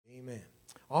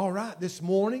All right, this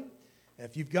morning,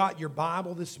 if you've got your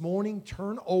Bible this morning,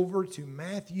 turn over to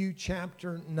Matthew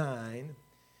chapter 9.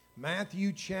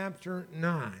 Matthew chapter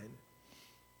 9.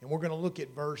 And we're going to look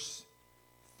at verse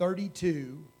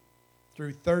 32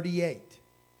 through 38.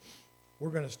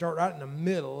 We're going to start right in the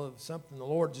middle of something the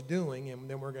Lord's doing, and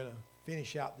then we're going to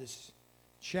finish out this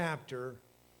chapter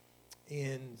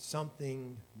in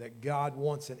something that God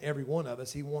wants in every one of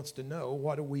us. He wants to know,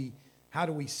 how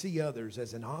do we see others,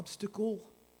 as an obstacle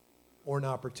or an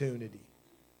opportunity?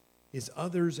 Is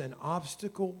others an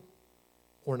obstacle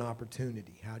or an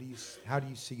opportunity? How do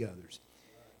you see others?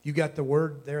 You got the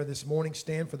word there this morning.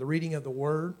 Stand for the reading of the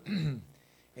word.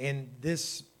 And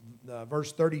this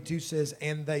verse 32 says,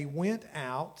 "And they went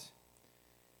out.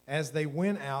 As they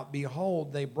went out,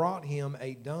 behold, they brought him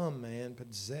a dumb man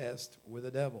possessed with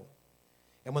a devil.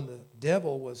 And when the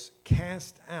devil was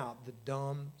cast out, the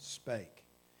dumb spake.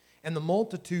 And the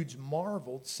multitudes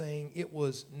marveled, saying, It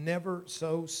was never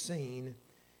so seen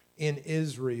in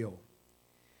Israel."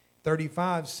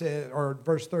 35 said, or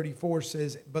verse 34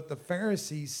 says, "But the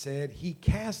Pharisees said, He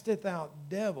casteth out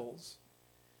devils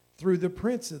through the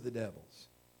prince of the devils.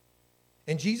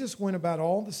 And Jesus went about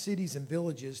all the cities and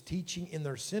villages, teaching in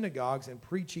their synagogues and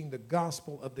preaching the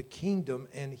gospel of the kingdom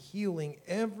and healing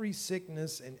every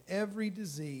sickness and every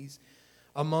disease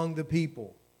among the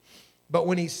people. But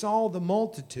when he saw the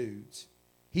multitudes,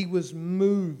 he was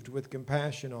moved with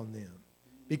compassion on them,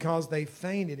 because they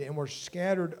fainted and were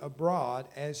scattered abroad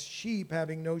as sheep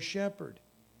having no shepherd.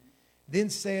 Then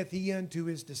saith he unto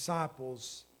his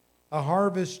disciples, A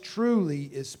harvest truly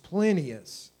is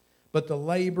plenteous, but the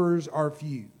laborers are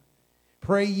few.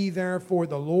 Pray ye therefore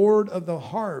the Lord of the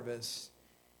harvest,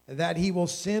 that he will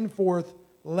send forth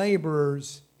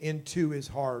laborers into his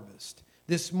harvest."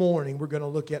 This morning we're going to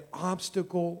look at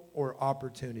obstacle or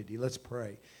opportunity. Let's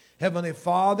pray. Heavenly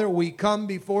Father, we come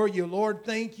before you, Lord.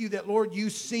 Thank you that, Lord,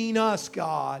 you've seen us,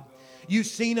 God. You've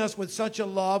seen us with such a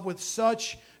love, with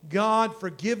such, God,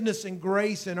 forgiveness and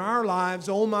grace in our lives,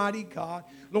 Almighty God.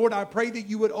 Lord, I pray that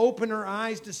you would open our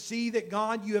eyes to see that,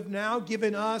 God, you have now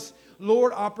given us,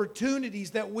 Lord,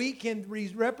 opportunities that we can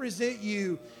represent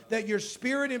you, that your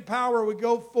spirit and power would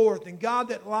go forth. And, God,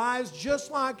 that lives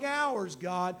just like ours,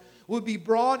 God, would be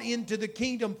brought into the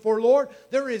kingdom. For, Lord,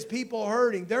 there is people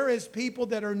hurting. There is people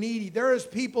that are needy. There is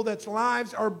people that's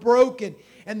lives are broken.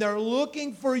 And they're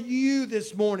looking for you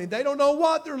this morning. They don't know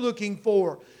what they're looking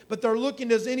for. But they're looking,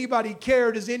 does anybody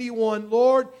care? Does anyone,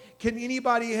 Lord, can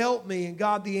anybody help me? And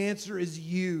God, the answer is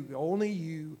you. Only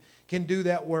you can do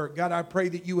that work. God, I pray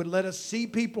that you would let us see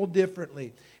people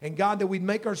differently. And God, that we'd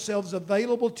make ourselves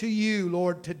available to you,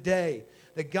 Lord, today.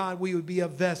 That, God, we would be a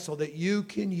vessel that you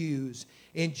can use.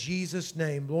 In Jesus'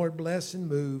 name, Lord, bless and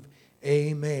move.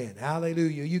 Amen.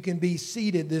 Hallelujah. You can be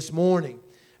seated this morning.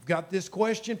 I've got this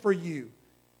question for you.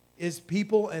 Is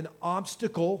people an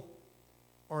obstacle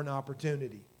or an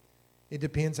opportunity? It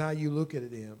depends how you look at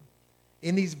them.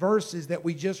 In these verses that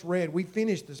we just read, we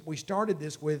finished this. We started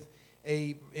this with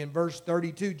in verse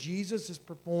 32, Jesus has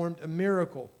performed a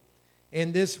miracle.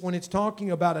 And this, when it's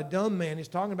talking about a dumb man, it's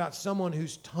talking about someone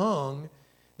whose tongue,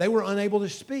 they were unable to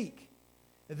speak.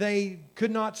 They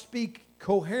could not speak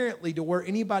coherently to where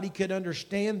anybody could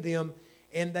understand them,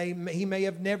 and he may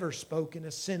have never spoken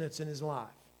a sentence in his life.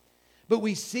 But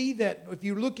we see that if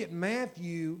you look at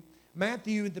Matthew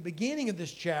at the beginning of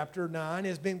this chapter 9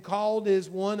 has been called as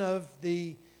one of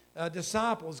the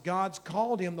disciples. God's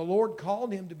called him, the Lord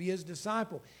called him to be his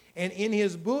disciple. And in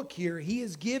his book here, he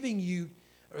is giving you,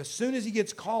 as soon as he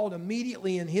gets called,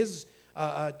 immediately in his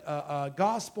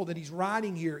gospel that he's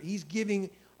writing here, he's giving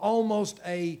almost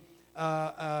a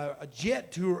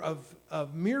jet tour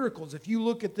of miracles. If you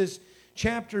look at this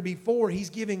chapter before, he's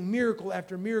giving miracle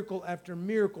after miracle after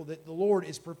miracle that the Lord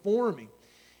is performing.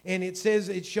 And it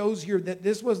shows here that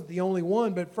this wasn't the only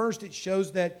one, but first it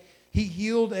shows that he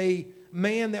healed a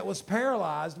man that was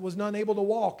paralyzed, was not able to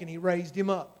walk, and he raised him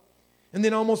up. And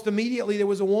then almost immediately there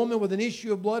was a woman with an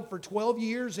issue of blood for 12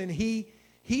 years, and he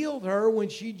healed her when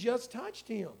she just touched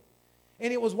him.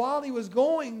 And it was while he was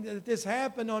going that this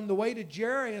happened on the way to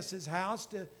Jairus' house.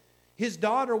 His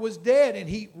daughter was dead, and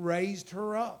he raised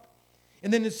her up.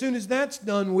 And then as soon as that's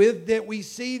done with, that we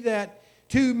see that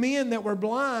two men that were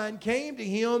blind came to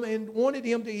him and wanted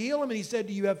him to heal him. And he said,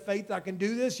 "Do you have faith I can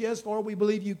do this?" "Yes, Lord, we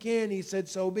believe you can." He said,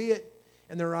 "So be it."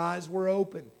 And their eyes were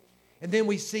open. And then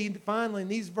we see finally in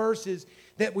these verses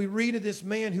that we read of this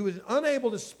man who was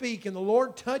unable to speak, and the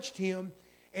Lord touched him,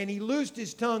 and he loosed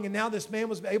his tongue, and now this man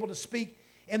was able to speak.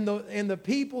 And the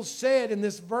people said in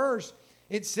this verse,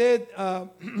 it said,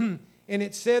 and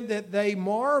it said that they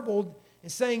marveled,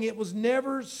 saying it was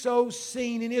never so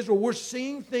seen in Israel. We're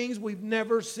seeing things we've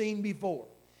never seen before.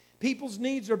 People's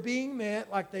needs are being met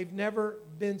like they've never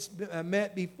been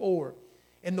met before.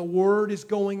 And the word is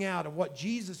going out of what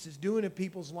Jesus is doing in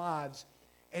people's lives.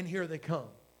 And here they come.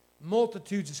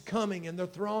 Multitudes is coming and they're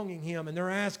thronging him and they're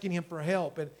asking him for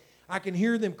help. And I can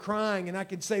hear them crying and I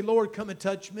can say, Lord, come and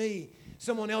touch me.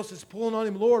 Someone else is pulling on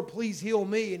him, Lord, please heal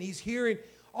me. And he's hearing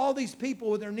all these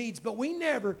people with their needs. But we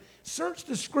never search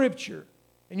the Scripture.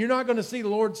 And you're not going to see the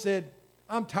Lord said,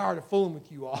 I'm tired of fooling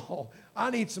with you all. I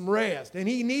need some rest. And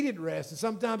he needed rest. And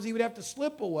sometimes he would have to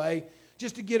slip away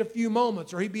just to get a few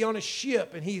moments. Or he'd be on a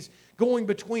ship and he's going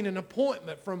between an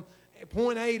appointment from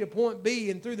point A to point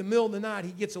B. And through the middle of the night,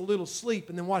 he gets a little sleep.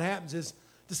 And then what happens is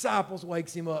disciples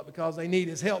wakes him up because they need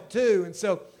his help too. And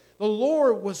so the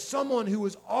Lord was someone who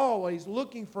was always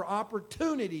looking for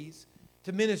opportunities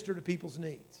to minister to people's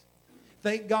needs.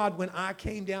 Thank God when I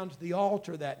came down to the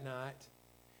altar that night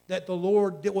that the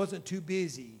Lord wasn't too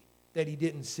busy that he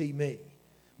didn't see me.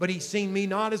 But he seen me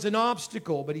not as an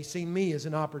obstacle, but he seen me as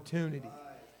an opportunity.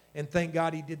 And thank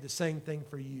God he did the same thing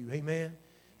for you. Amen.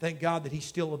 Thank God that he's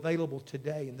still available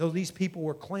today. And though these people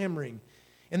were clamoring,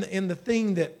 and the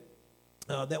thing that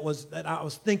I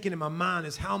was thinking in my mind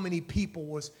is how many people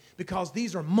was, because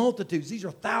these are multitudes, these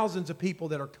are thousands of people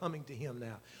that are coming to him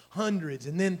now. Hundreds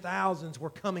and then thousands were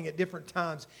coming at different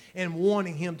times and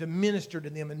wanting him to minister to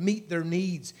them and meet their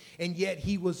needs. And yet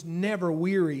he was never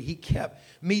weary. He kept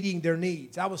meeting their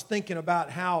needs. I was thinking about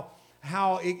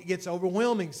how it gets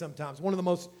overwhelming sometimes. One of the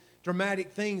most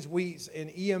dramatic things in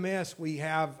EMS, we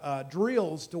have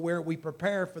drills to where we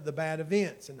prepare for the bad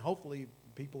events. And hopefully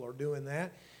people are doing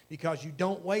that, because you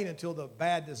don't wait until the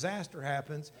bad disaster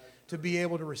happens to be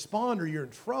able to respond, or you're in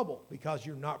trouble because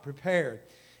you're not prepared.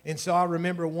 And so I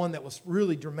remember one that was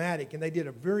really dramatic, and they did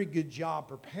a very good job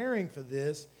preparing for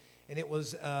this. And it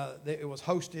was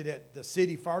hosted at the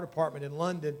city fire department in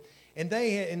London, and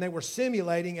they were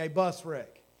simulating a bus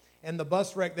wreck. And the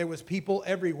bus wreck, there was people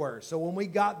everywhere. So when we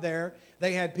got there,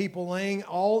 they had people laying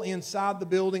all inside the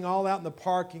building, all out in the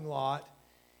parking lot.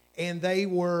 And they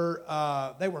were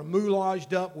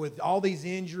moulaged up with all these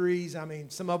injuries. I mean,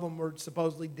 some of them were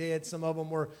supposedly dead. Some of them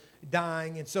were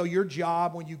dying. And so your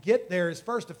job when you get there is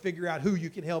first to figure out who you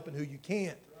can help and who you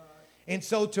can't. And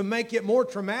so to make it more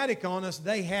traumatic on us,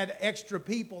 they had extra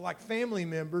people like family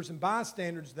members and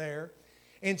bystanders there.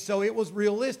 And so it was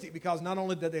realistic, because not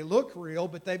only did they look real,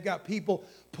 but they've got people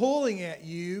pulling at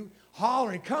you,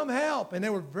 hollering, come help. And they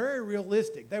were very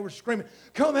realistic. They were screaming,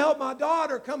 come help my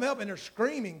daughter, come help. And they're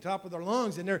screaming top of their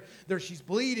lungs, and she's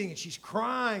bleeding and she's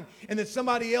crying. And then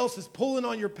somebody else is pulling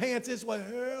on your pants this way,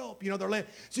 help. They're laying.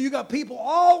 So you got people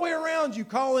all the way around you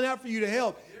calling out for you to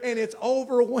help. And it's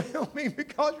overwhelming,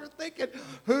 because you're thinking,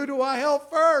 who do I help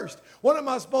first? What am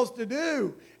I supposed to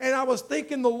do? And I was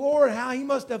thinking the Lord, how he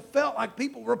must have felt like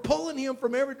people were pulling him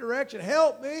from every direction.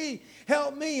 Help me,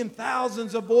 in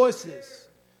thousands of voices.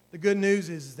 The good news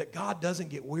is that God doesn't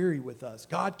get weary with us.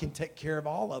 God can take care of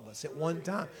all of us at one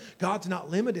time. God's not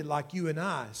limited like you and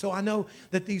I. So I know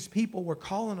that these people were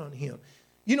calling on him.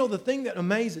 The thing that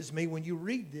amazes me when you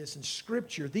read this in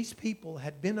Scripture, these people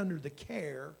had been under the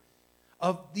care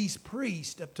of these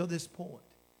priests up to this point.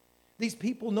 These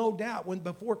people, no doubt,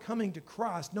 before coming to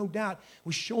Christ, no doubt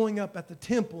was showing up at the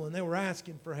temple and they were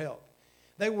asking for help.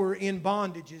 They were in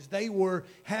bondages. They were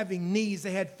having needs.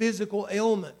 They had physical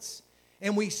ailments.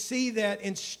 And we see that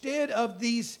instead of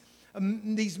these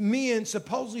men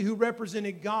supposedly who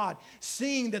represented God,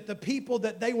 seeing that the people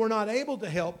that they were not able to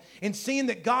help, and seeing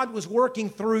that God was working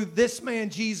through this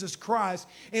man, Jesus Christ,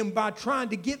 and by trying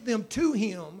to get them to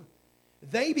him,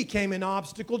 they became an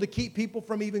obstacle to keep people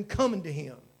from even coming to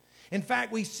him. In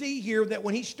fact, we see here that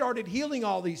when he started healing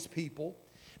all these people,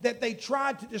 that they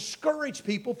tried to discourage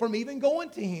people from even going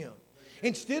to him.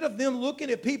 Instead of them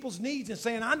looking at people's needs and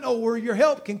saying, I know where your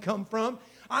help can come from.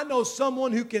 I know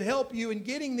someone who can help you, and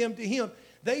getting them to him,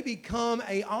 they become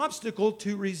an obstacle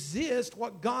to resist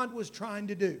what God was trying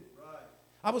to do. Right.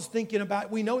 I was thinking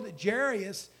about, we know that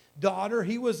Jairus' daughter,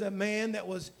 he was a man that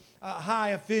was a high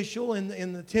official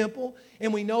in the temple,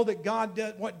 and we know that God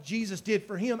did what Jesus did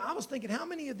for him. I was thinking, how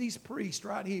many of these priests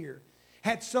right here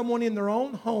had someone in their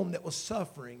own home that was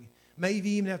suffering,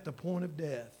 maybe even at the point of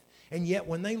death? And yet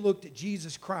when they looked at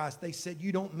Jesus Christ, they said,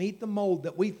 you don't meet the mold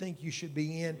that we think you should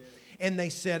be in. And they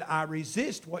said, I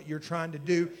resist what you're trying to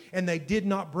do. And they did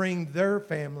not bring their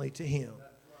family to him.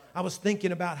 I was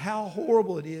thinking about how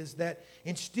horrible it is that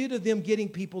instead of them getting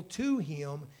people to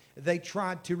him, they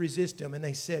tried to resist him. And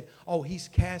they said, oh, he's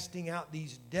casting out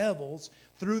these devils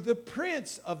through the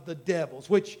prince of the devils,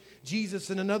 which Jesus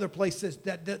in another place says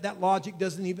that logic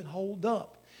doesn't even hold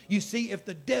up. You see, if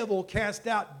the devil cast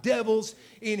out devils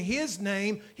in his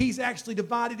name, he's actually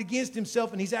divided against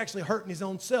himself and he's actually hurting his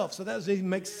own self. So that doesn't even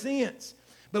make sense.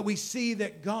 But we see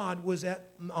that God was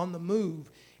on the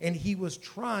move and he was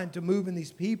trying to move in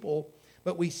these people.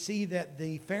 But we see that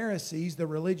the Pharisees, the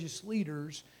religious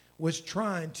leaders, was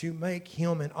trying to make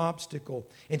him an obstacle.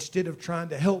 Instead of trying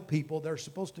to help people, they're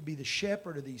supposed to be the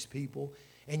shepherd of these people,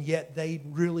 and yet they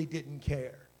really didn't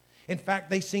care. In fact,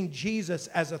 they seen Jesus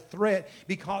as a threat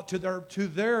because to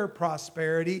their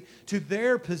prosperity, to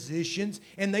their positions,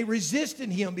 and they resisted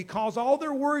him because all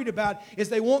they're worried about is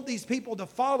they want these people to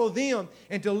follow them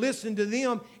and to listen to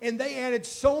them. And they added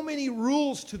so many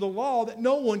rules to the law that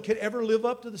no one could ever live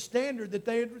up to the standard that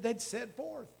they'd set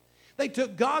forth. They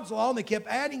took God's law and they kept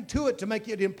adding to it to make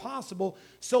it impossible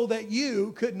so that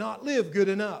you could not live good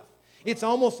enough. It's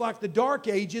almost like the Dark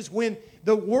Ages when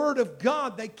the Word of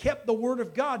God, they kept the Word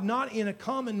of God not in a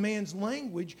common man's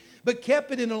language, but kept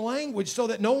it in a language so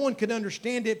that no one could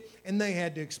understand it, and they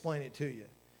had to explain it to you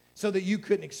so that you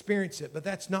couldn't experience it. But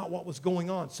that's not what was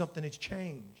going on. Something has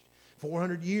changed.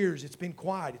 400 years, it's been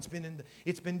quiet.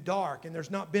 It's been dark, and there's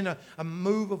not been a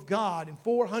move of God in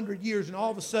 400 years, and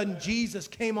all of a sudden Jesus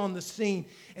came on the scene,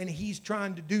 and he's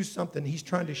trying to do something. He's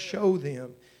trying to show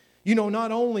them. You know,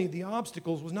 not only the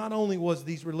obstacles was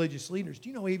these religious leaders. Do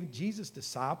you know even Jesus'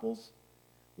 disciples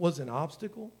was an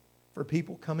obstacle for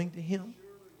people coming to him?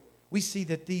 We see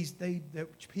that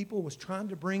that people was trying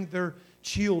to bring their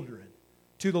children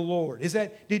to the Lord.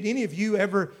 Did any of you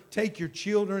ever take your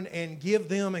children and give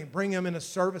them and bring them in a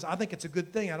service? I think it's a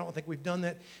good thing. I don't think we've done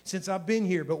that since I've been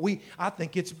here, but I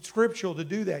think it's scriptural to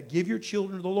do that. Give your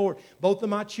children to the Lord. Both of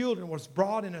my children was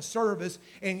brought in a service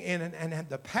and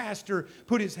the pastor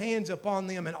put his hands upon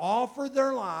them and offered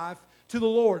their life to the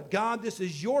Lord. God, this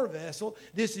is your vessel.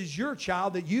 This is your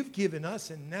child that you've given us,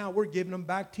 and now we're giving them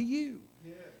back to you.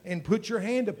 And put your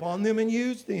hand upon them and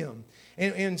use them.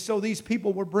 And so these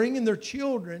people were bringing their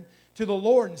children to the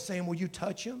Lord and saying, will you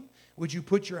touch them? Would you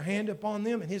put your hand upon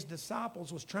them? And his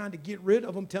disciples was trying to get rid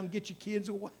of them, tell them, get your kids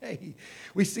away.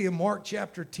 We see in Mark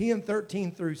chapter 10,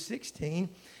 13 through 16,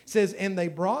 says, and they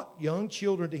brought young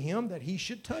children to him that he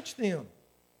should touch them.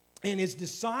 And his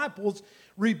disciples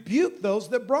rebuked those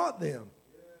that brought them.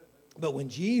 But when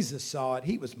Jesus saw it,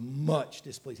 he was much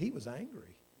displeased. He was angry.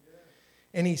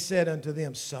 And he said unto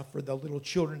them, suffer the little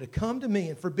children to come to me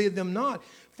and forbid them not,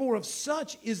 for of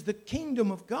such is the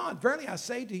kingdom of God. Verily I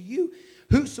say to you,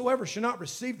 whosoever shall not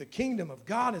receive the kingdom of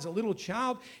God as a little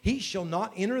child, he shall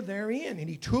not enter therein. And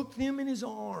he took them in his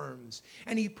arms,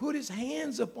 and he put his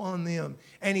hands upon them,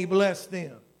 and he blessed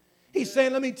them. He's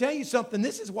saying, let me tell you something.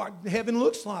 This is what heaven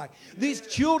looks like. These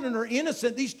children are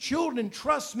innocent. These children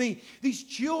trust me. These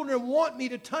children want me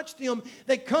to touch them.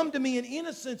 They come to me in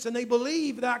innocence, and they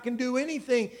believe that I can do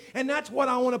anything. And that's what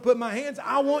I want to put my hands.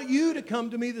 I want you to come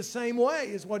to me the same way,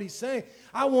 is what he's saying.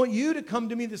 I want you to come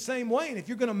to me the same way. And if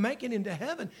you're going to make it into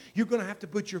heaven, you're going to have to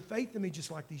put your faith in me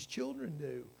just like these children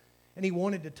do. And he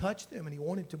wanted to touch them, and he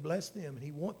wanted to bless them.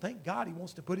 And thank God, he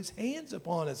wants to put his hands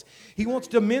upon us. He wants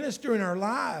to minister in our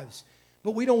lives.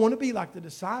 But we don't want to be like the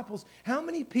disciples. How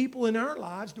many people in our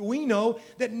lives do we know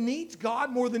that needs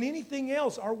God more than anything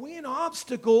else? Are we an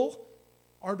obstacle,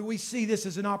 or do we see this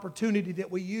as an opportunity that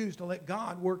we use to let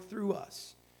God work through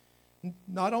us?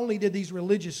 Not only did these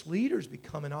religious leaders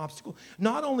become an obstacle,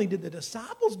 not only did the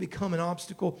disciples become an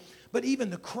obstacle, but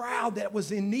even the crowd that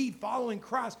was in need following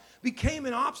Christ became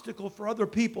an obstacle for other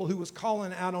people who was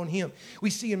calling out on him.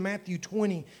 We see in Matthew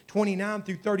 20, 29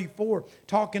 through 34,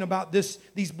 talking about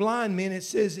these blind men, it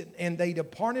says, and they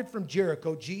departed from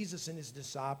Jericho, Jesus and his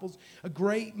disciples. A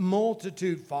great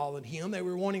multitude followed him. They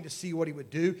were wanting to see what he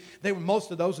would do. Most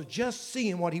of those were just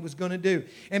seeing what he was going to do.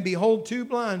 And behold, two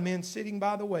blind men sitting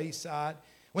by the wayside,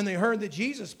 when they heard that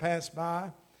Jesus passed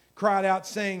by, cried out,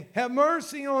 saying, have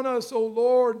mercy on us, O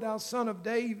Lord, thou Son of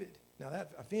David. Now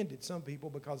that offended some people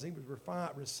because he was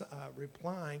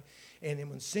replying and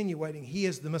insinuating he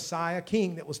is the Messiah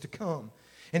King that was to come.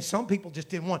 And some people just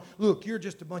didn't want, look, you're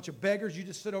just a bunch of beggars. You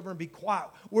just sit over and be quiet.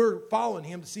 We're following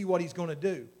him to see what he's going to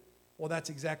do. Well, that's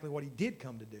exactly what he did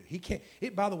come to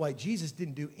do. By the way, Jesus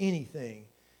didn't do anything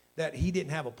that he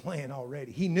didn't have a plan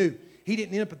already. He knew. He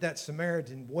didn't end up at that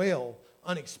Samaritan well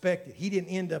unexpected. He didn't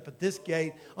end up at this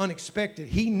gate unexpected.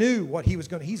 He knew what he was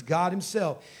going to. He's God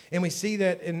himself. And we see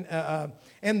that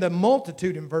and the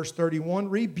multitude in verse 31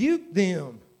 rebuked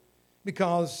them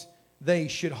because they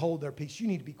should hold their peace. You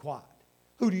need to be quiet.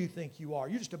 Who do you think you are?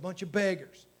 You're just a bunch of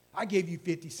beggars. I gave you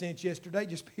 50 cents yesterday.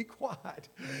 Just be quiet.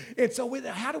 And so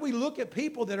how do we look at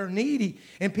people that are needy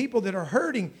and people that are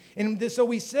hurting? And so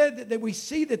we said that we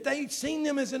see that they've seen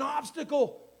them as an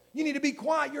obstacle. You need to be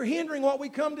quiet. You're hindering what we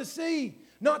come to see.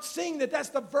 not seeing that that's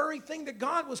the very thing that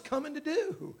God was coming to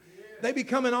do. They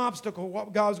become an obstacle to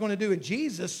what God was going to do. And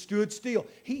Jesus stood still.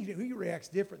 He reacts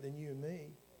different than you and me.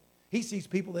 He sees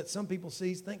people that some people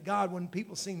see. Thank God when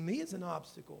people see me as an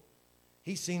obstacle.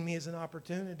 He's seen me as an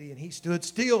opportunity. And he stood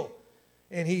still.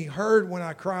 And he heard when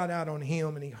I cried out on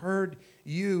him. And he heard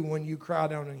you when you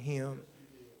cried out on him.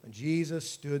 And Jesus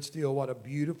stood still. What a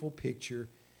beautiful picture.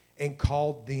 And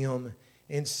called them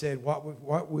and said,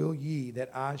 What will ye that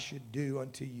I should do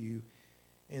unto you?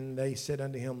 And they said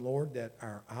unto him, Lord, that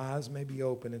our eyes may be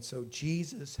open. And so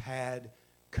Jesus had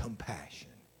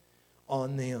compassion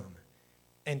on them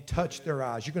and touched their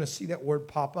eyes. You're going to see that word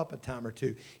pop up a time or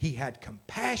two. He had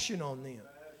compassion on them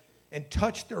and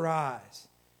touched their eyes.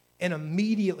 And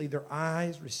immediately their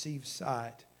eyes received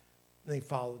sight. And they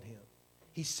followed him.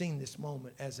 He's seen this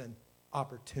moment as an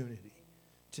opportunity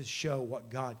to show what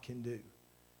God can do.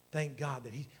 Thank God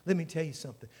that let me tell you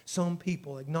something. Some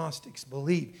people, agnostics,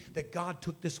 believe that God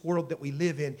took this world that we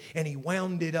live in and he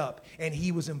wound it up and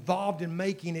he was involved in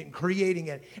making it and creating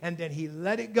it, and then he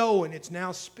let it go and it's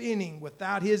now spinning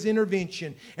without his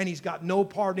intervention and he's got no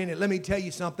part in it. Let me tell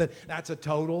you something. That's a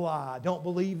total lie. Don't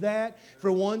believe that for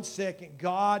one second.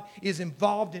 God is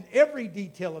involved in every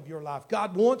detail of your life.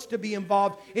 God wants to be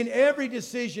involved in every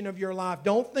decision of your life.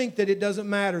 Don't think that it doesn't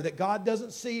matter, that God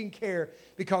doesn't see and care,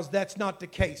 because that's not the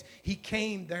case. He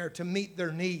came there to meet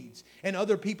their needs. And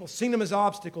other people seen them as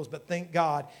obstacles, but thank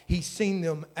God He's seen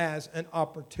them as an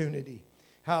opportunity.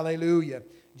 Hallelujah.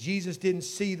 Jesus didn't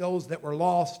see those that were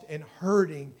lost and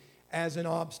hurting as an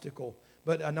obstacle,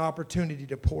 but an opportunity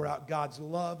to pour out God's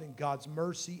love and God's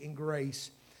mercy and grace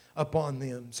upon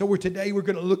them. So today we're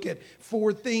going to look at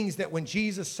 4 things that when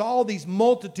Jesus saw these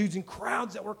multitudes and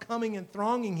crowds that were coming and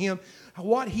thronging him,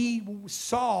 what he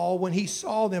saw when he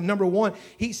saw them. Number 1,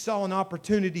 he saw an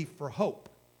opportunity for hope.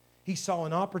 He saw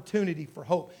an opportunity for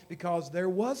hope because there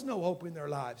was no hope in their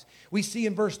lives. We see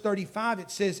in verse 35 it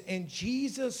says, and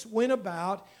Jesus went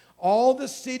about all the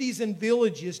cities and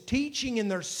villages, teaching in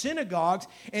their synagogues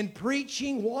and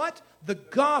preaching what? The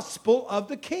gospel of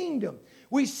the kingdom.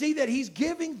 We see that he's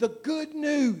giving the good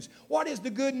news. What is the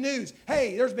good news?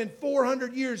 Hey, there's been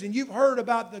 400 years and you've heard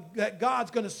about that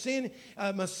God's going to send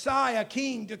a Messiah, a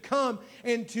king, to come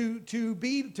and to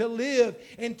live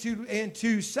and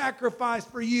to sacrifice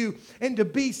for you and to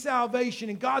be salvation.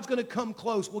 And God's going to come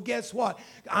close. Well, guess what?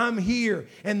 I'm here,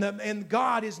 and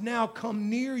God is now come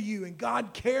near you, and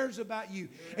God cares about you,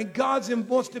 and God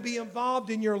wants to be involved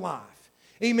in your life.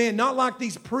 Amen. Not like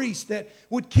these priests that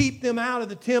would keep them out of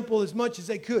the temple as much as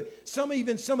they could. Some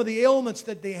of the ailments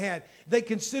that they had, they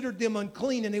considered them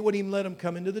unclean and they wouldn't even let them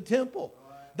come into the temple.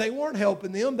 They weren't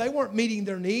helping them. They weren't meeting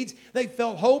their needs. They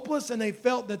felt hopeless and they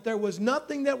felt that there was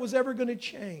nothing that was ever going to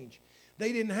change.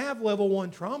 They didn't have level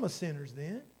 1 trauma centers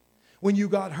then. When you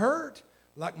got hurt,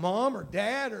 like mom or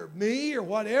dad or me or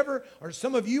whatever, or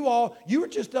some of you all, you were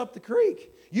just up the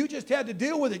creek. You just had to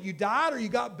deal with it. You died or you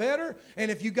got better.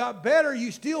 And if you got better,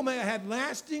 you still may have had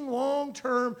lasting,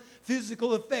 long-term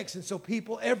physical effects. And so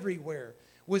people everywhere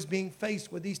was being faced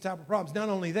with these type of problems. Not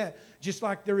only that, just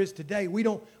like there is today, we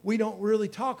don't really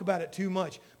talk about it too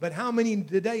much. But how many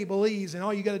today believes, and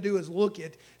all you got to do is look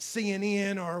at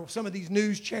CNN or some of these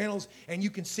news channels, and you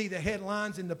can see the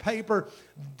headlines in the paper.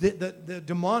 The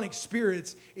demonic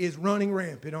spirits is running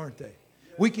rampant, aren't they?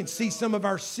 We can see some of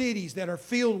our cities that are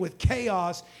filled with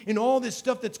chaos and all this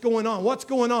stuff that's going on. What's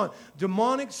going on?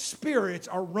 Demonic spirits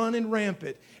are running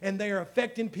rampant and they are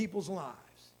affecting people's lives.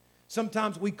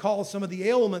 Sometimes we call some of the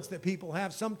ailments that people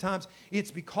have, sometimes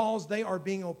it's because they are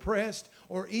being oppressed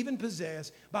or even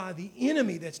possessed by the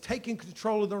enemy that's taking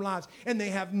control of their lives. And they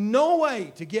have no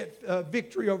way to get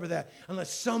victory over that unless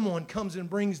someone comes and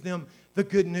brings them the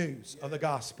good news of the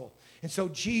gospel. And so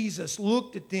Jesus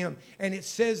looked at them, and it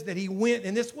says that he went,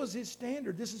 and this was his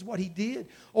standard. This is what he did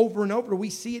over and over.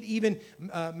 We see it even,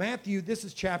 Matthew, this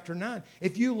is chapter 9.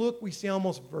 If you look, we see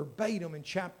almost verbatim in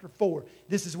chapter 4.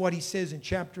 This is what he says in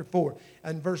chapter 4.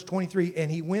 And verse 23, and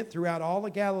he went throughout all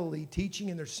of Galilee, teaching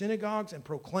in their synagogues and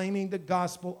proclaiming the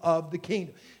gospel of the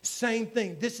kingdom. Same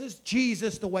thing. This is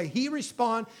Jesus, the way he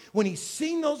responded. When he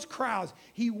seen those crowds,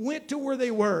 he went to where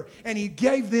they were, and he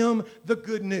gave them the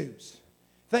good news.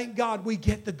 Thank God we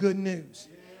get the good news.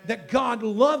 That God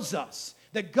loves us.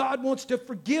 That God wants to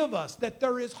forgive us. That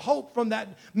there is hope from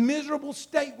that miserable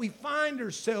state we find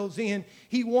ourselves in.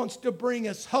 He wants to bring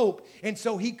us hope. And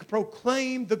so he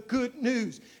proclaimed the good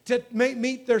news to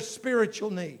meet their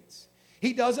spiritual needs.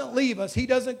 He doesn't leave us. He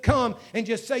doesn't come and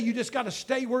just say, you just got to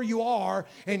stay where you are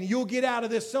and you'll get out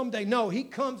of this someday. No, He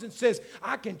comes and says,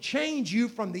 I can change you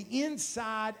from the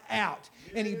inside out.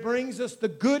 And He brings us the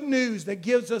good news that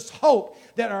gives us hope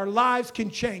that our lives can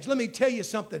change. Let me tell you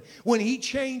something. When He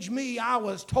changed me, I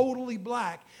was totally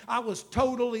black. I was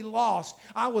totally lost.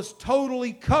 I was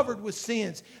totally covered with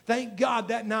sins. Thank God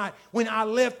that night when I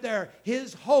left there,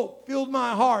 His hope filled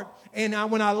my heart. And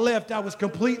when I left, I was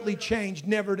completely changed,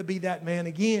 never to be that man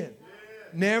again.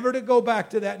 Never to go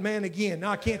back to that man again.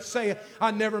 Now, I can't say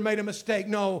I never made a mistake.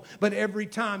 No, but every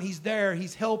time He's there,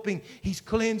 He's helping, He's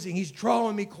cleansing, He's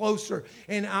drawing me closer.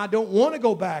 And I don't want to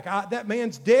go back. That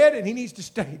man's dead and he needs to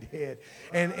stay dead.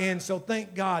 And so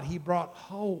thank God He brought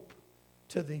hope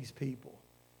to these people.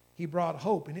 He brought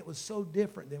hope, and it was so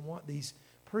different than what these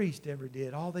priests ever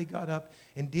did. All they got up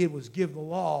and did was give the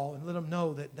law and let them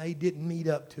know that they didn't meet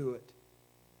up to it.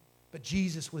 But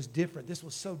Jesus was different. This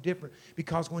was so different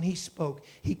because when He spoke,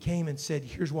 He came and said,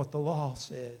 here's what the law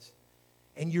says.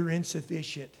 And you're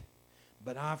insufficient.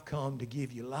 But I've come to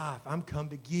give you life. I'm come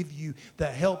to give you the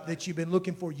help that you've been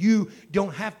looking for. You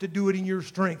don't have to do it in your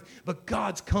strength. But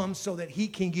God's come so that He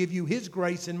can give you His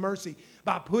grace and mercy.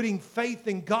 By putting faith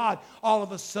in God, all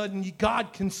of a sudden,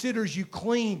 God considers you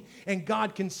clean. And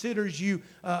God considers you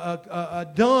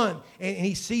done. And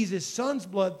He sees His Son's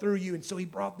blood through you. And so He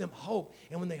brought them hope.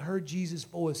 And when they heard Jesus'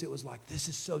 voice, it was like, this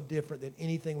is so different than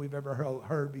anything we've ever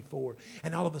heard before.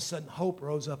 And all of a sudden, hope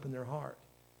rose up in their heart.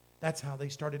 That's how they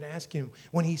started asking Him.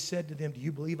 When He said to them, do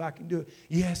you believe I can do it?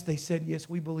 Yes, they said, yes,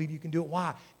 we believe you can do it.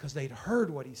 Why? Because they'd heard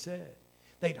what He said.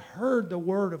 They'd heard the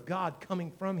Word of God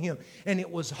coming from Him, and it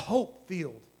was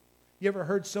hope-filled. You ever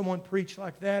heard someone preach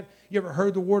like that? You ever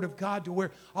heard the Word of God to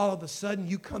where all of a sudden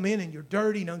you come in and you're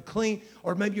dirty and unclean,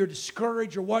 or maybe you're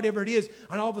discouraged or whatever it is,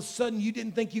 and all of a sudden you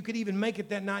didn't think you could even make it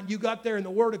that night, and you got there and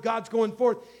the Word of God's going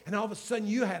forth, and all of a sudden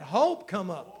you had hope come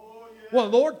up. Well,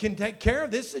 the Lord can take care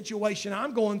of this situation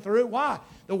I'm going through. Why?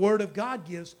 The Word of God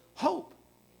gives hope.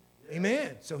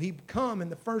 Amen. So He come,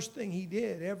 and the first thing He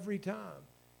did every time,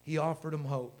 He offered them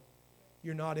hope.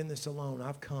 You're not in this alone.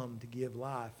 I've come to give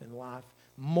life, and life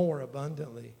more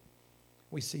abundantly.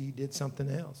 We see He did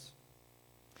something else.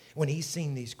 When He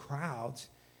seen these crowds,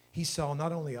 He saw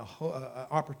not only an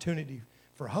opportunity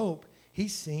for hope, He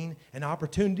seen an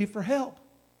opportunity for help.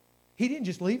 He didn't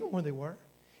just leave them where they were.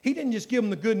 He didn't just give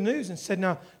them the good news and said,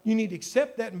 now, you need to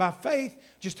accept that, and by faith,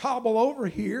 just hobble over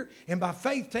here, and by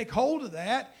faith, take hold of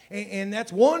that, and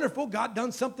that's wonderful. God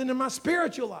done something in my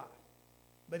spiritual life.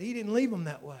 But He didn't leave them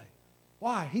that way.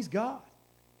 Why? He's God.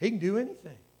 He can do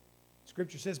anything.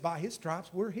 Scripture says, by His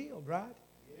stripes, we're healed, right?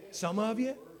 Some of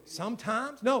you,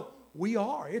 sometimes, no, we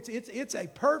are. It's a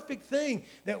perfect thing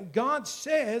that God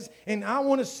says, and I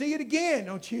want to see it again,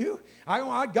 don't you?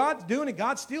 God's doing it.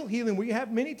 God's still healing. We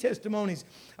have many testimonies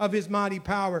of His mighty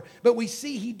power. But we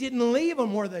see He didn't leave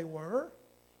them where they were.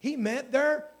 He met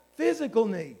their physical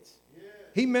needs.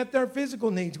 He met their physical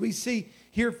needs. We see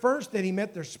here first that He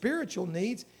met their spiritual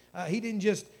needs. He didn't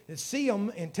just see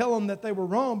them and tell them that they were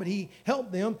wrong, but He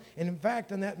helped them. And in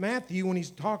fact, in that Matthew, when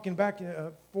He's talking back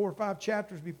 4 or 5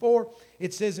 chapters before,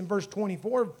 it says in verse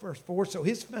 24, verse 4, so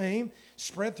His fame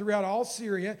spread throughout all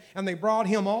Syria, and they brought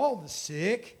Him all the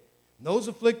sick, those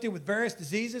afflicted with various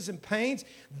diseases and pains,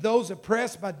 those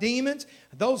oppressed by demons,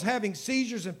 those having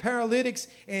seizures and paralytics,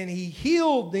 and He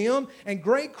healed them. And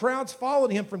great crowds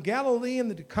followed Him from Galilee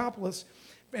and the Decapolis,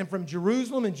 and from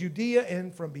Jerusalem and Judea,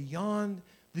 and from beyond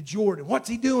the Jordan. What's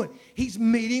He doing? He's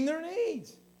meeting their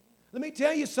needs. Let me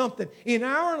tell you something. In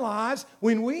our lives,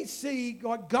 when we see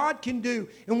what God can do,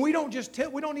 and we don't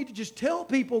need to just tell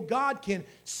people God can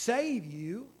save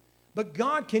you, but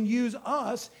God can use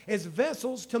us as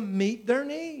vessels to meet their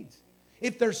needs.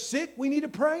 If they're sick, we need to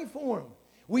pray for them.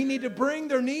 We need to bring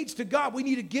their needs to God. We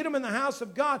need to get them in the house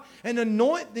of God and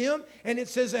anoint them. And it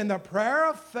says, and the prayer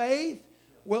of faith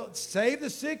will save the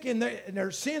sick, and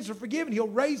their sins are forgiven. He'll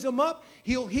raise them up.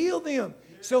 He'll heal them.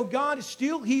 So God is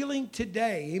still healing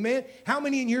today. Amen. How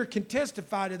many in here can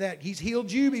testify to that? He's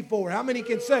healed you before. How many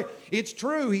can say, it's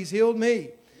true, He's healed me?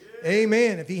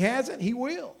 Amen. If He hasn't, He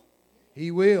will.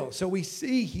 He will. So we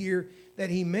see here that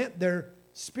He met their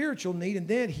spiritual need, and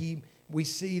then we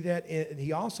see that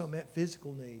He also met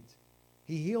physical needs.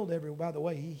 He healed by the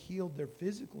way, He healed their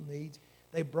physical needs.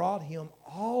 They brought Him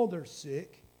all their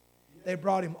sick. They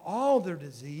brought Him all their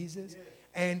diseases,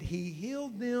 and He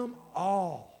healed them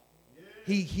all.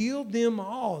 He healed them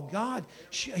all. God,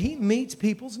 He meets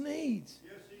people's needs.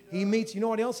 He meets, you know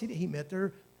what else He did? He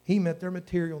met their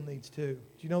material needs too.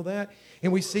 Do you know that?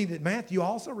 And we see that Matthew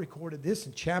also recorded this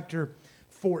in chapter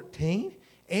 14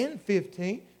 and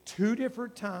 15. 2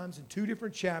 different times in 2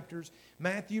 different chapters,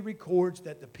 Matthew records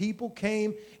that the people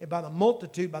came by the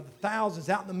multitude, by the thousands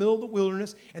out in the middle of the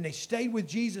wilderness, and they stayed with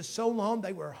Jesus so long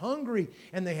they were hungry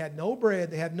and they had no bread,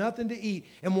 they had nothing to eat.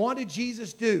 And what did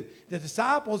Jesus do? The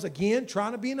disciples, again,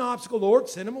 trying to be an obstacle, Lord,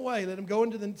 send them away. Let them go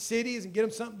into the cities and get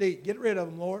them something to eat. Get rid of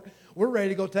them, Lord. We're ready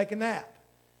to go take a nap.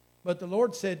 But the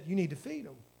Lord said, you need to feed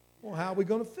them. Well, how are we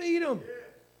going to feed them?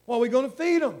 Well, are we going to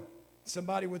feed them?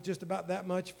 Somebody with just about that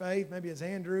much faith, maybe as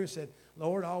Andrew, said,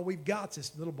 Lord, all we've got is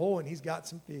this little boy, and he's got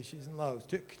some fishes and loaves.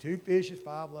 2 fishes,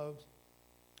 5 loaves,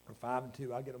 or 5 and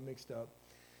 2. I get them mixed up.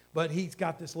 But he's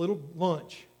got this little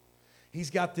lunch. He's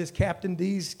got this Captain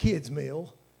D's kids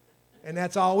meal, and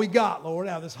that's all we got, Lord.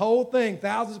 Out of this whole thing,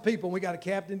 thousands of people, and we got a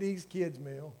Captain D's kids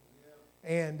meal.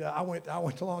 And I went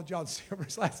to Long John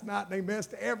Silver's last night, and they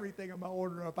messed everything on my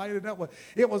order up. I ended up with,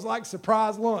 it was like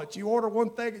surprise lunch. You order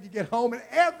one thing, and you get home, and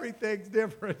everything's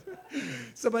different.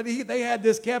 They had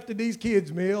this Captain D's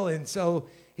kids meal, and so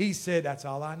he said, that's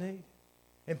all I need.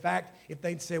 In fact, if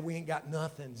they'd said, we ain't got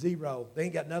nothing, zero, they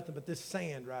ain't got nothing but this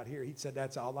sand right here, he'd said,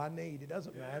 that's all I need. It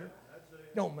doesn't matter.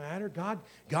 It don't matter.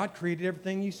 God created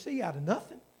everything you see out of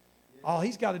nothing. All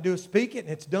he's got to do is speak it, and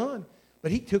it's done. But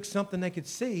he took something they could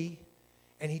see,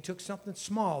 and he took something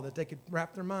small that they could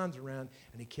wrap their minds around,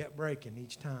 and he kept breaking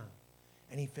each time.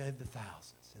 And he fed the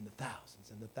thousands and the thousands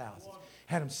and the thousands.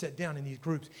 Had them sit down in these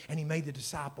groups, and he made the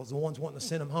disciples, the ones wanting to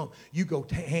send them home. You go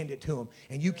hand it to them,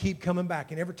 and you keep coming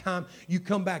back. And every time you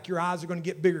come back, your eyes are going to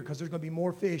get bigger because there's going to be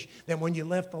more fish than when you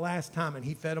left the last time. And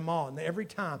he fed them all. And every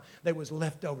time there was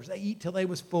leftovers. They eat till they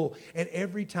was full. And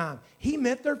every time he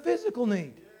met their physical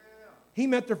need. He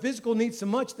met their physical needs so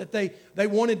much that they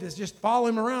wanted to just follow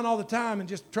him around all the time and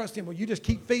just trust him. Well, you just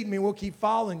keep feeding me, we'll keep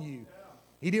following you.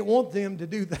 He didn't want them to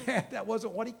do that. That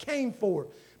wasn't what he came for.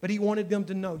 But he wanted them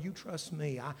to know, you trust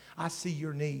me. I see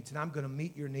your needs, and I'm going to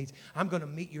meet your needs. I'm going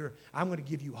to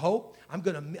give you hope. I'm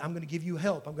going to give you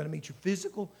help. I'm going to meet your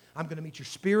physical. I'm going to meet your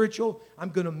spiritual. I'm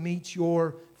going to meet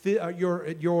your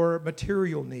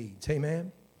material needs.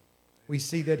 Amen? We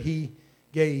see that he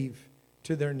gave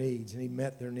to their needs, and he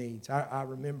met their needs. I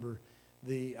remember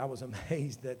I was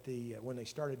amazed that when they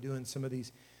started doing some of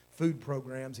these food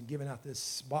programs and giving out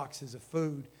this boxes of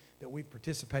food that we've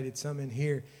participated some in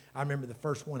here. I remember the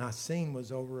first one I seen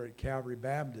was over at Calvary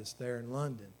Baptist there in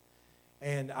London.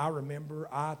 And I remember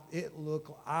I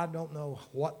don't know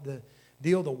what the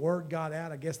deal, the word got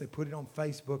out. I guess they put it on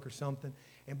Facebook or something.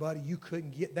 And, buddy, you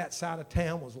couldn't get that side of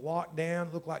town. Was locked down.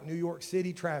 Looked like New York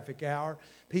City traffic hour.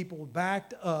 People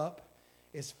backed up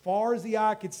as far as the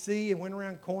eye could see and went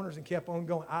around corners and kept on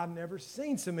going. I've never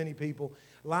seen so many people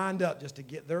lined up just to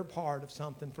get their part of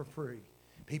something for free.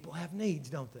 People have needs,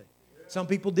 don't they? Some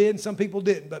people did and some people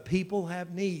didn't, but people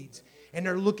have needs. And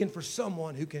they're looking for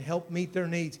someone who can help meet their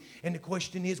needs. And the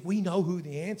question is, we know who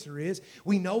the answer is.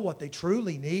 We know what they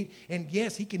truly need. And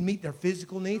yes, he can meet their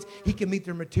physical needs. He can meet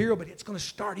their material, but it's going to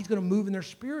start. He's going to move in their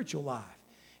spiritual life.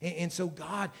 And so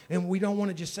God, and we don't want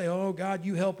to just say, oh, God,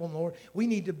 you help them, Lord. We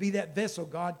need to be that vessel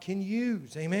God can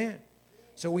use. Amen.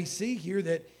 So we see here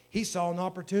that he saw an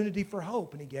opportunity for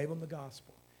hope, and he gave them the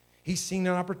gospel. He's seen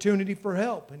an opportunity for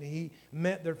help, and he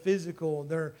met their physical,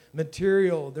 their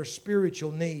material, their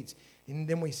spiritual needs. And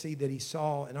then we see that he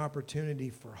saw an opportunity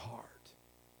for heart.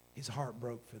 His heart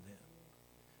broke for them.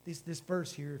 This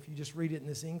verse here, if you just read it in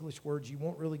this English words, you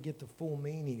won't really get the full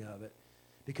meaning of it,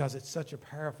 because it's such a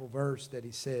powerful verse that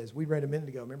he says. We read a minute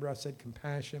ago. Remember I said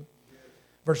compassion? Yes.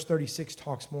 Verse 36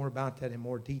 talks more about that in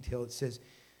more detail. It says,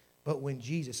 but when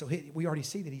Jesus, so we already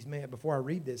see that he's met, before I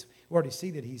read this, we already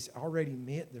see that he's already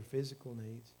met their physical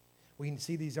needs. We can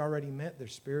see that he's already met their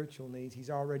spiritual needs. He's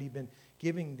already been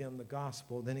giving them the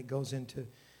gospel. Then it goes into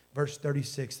verse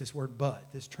 36, this word but,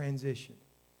 this transition.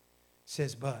 It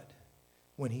says, but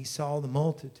when he saw the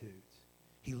multitudes,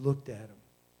 he looked at them.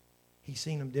 He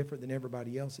seen them different than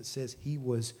everybody else. It says he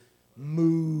was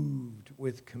moved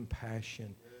with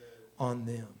compassion on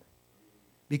them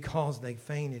because they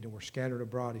fainted and were scattered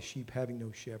abroad as sheep having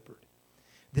no shepherd.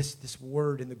 This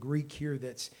word in the Greek here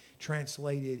that's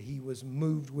translated, he was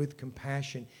moved with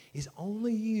compassion, is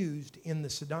only used in the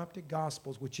Synoptic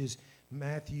Gospels, which is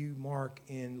Matthew, Mark,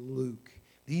 and Luke.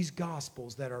 These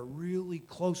Gospels that are really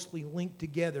closely linked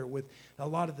together with a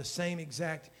lot of the same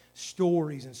exact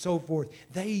stories and so forth,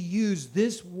 they use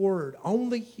this word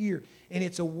only here, and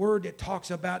it's a word that talks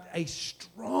about a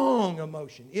strong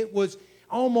emotion. It was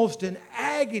almost an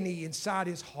agony inside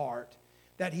his heart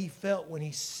that he felt when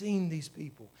he seen these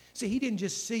people. See, he didn't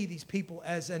just see these people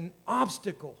as an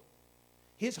obstacle.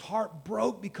 His heart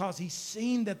broke because he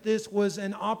seen that this was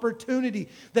an opportunity,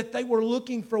 that they were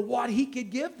looking for what he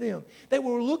could give them. They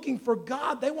were looking for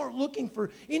God. They weren't looking for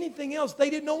anything else.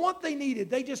 They didn't know what they needed.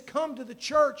 They just come to the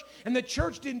church, and the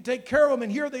church didn't take care of them,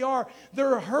 and here they are.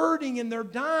 They're hurting, and they're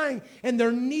dying, and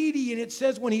they're needy, and it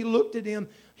says when he looked at him,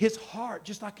 his heart,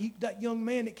 just like that young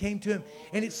man that came to him,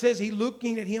 and it says he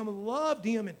looking at him, loved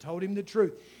him, and told him the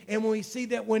truth. And when we see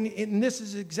that, and this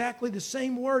is exactly the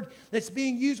same word that's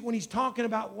being used when he's talking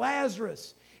about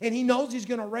Lazarus. And he knows he's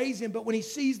going to raise him, but when he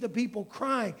sees the people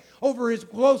crying over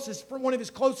one of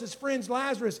his closest friends,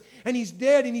 Lazarus, and he's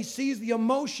dead, and he sees the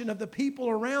emotion of the people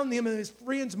around him and his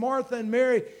friends, Martha and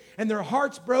Mary, and their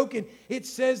hearts broken, it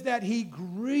says that he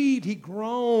grieved, he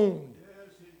groaned.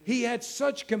 He had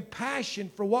such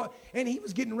compassion for and he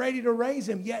was getting ready to raise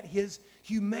him, yet his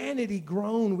humanity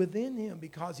groaned within him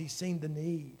because he seen the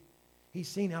need. He's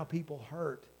seen how people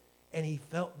hurt, and he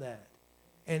felt that.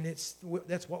 And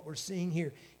that's what we're seeing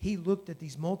here. He looked at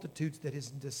these multitudes that his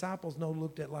disciples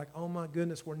looked at like, oh my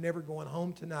goodness, we're never going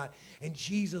home tonight. And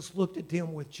Jesus looked at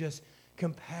them with just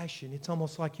compassion. It's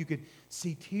almost like you could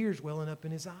see tears welling up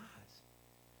in his eyes,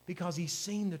 because he's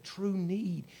seen the true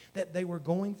need that they were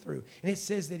going through. And it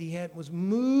says that he was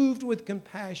moved with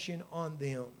compassion on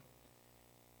them,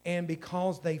 and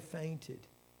because they fainted.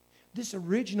 This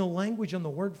original language on the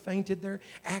word fainted there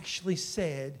actually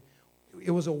said,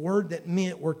 it was a word that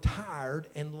meant were tired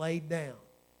and laid down.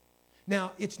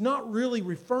 Now, it's not really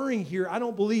referring here, I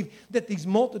don't believe that these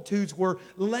multitudes were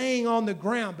laying on the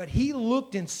ground, but he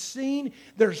looked and seen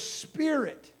their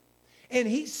spirit. And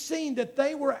he's seen that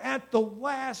they were at the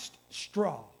last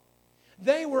straw.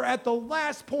 They were at the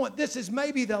last point. This is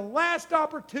maybe the last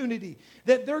opportunity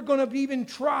that they're going to even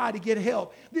try to get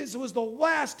help. This was the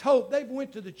last hope. They've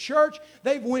went to the church.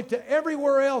 They've went to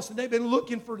everywhere else, and they've been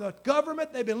looking for the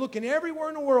government. They've been looking everywhere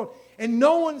in the world, and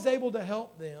no one's able to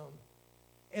help them.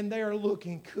 And they are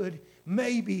looking,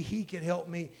 maybe he could help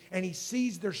me. And he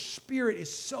sees their spirit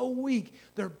is so weak,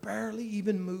 they're barely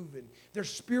even moving. Their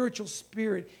spiritual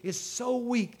spirit is so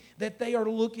weak that they are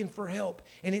looking for help.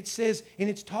 And it says, and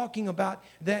it's talking about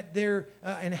that they're,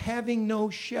 and having no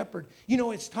shepherd. You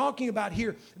know, it's talking about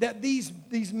here that these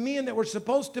men that were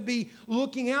supposed to be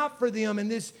looking out for them in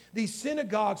these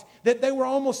synagogues, that they were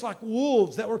almost like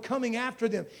wolves that were coming after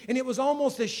them. And it was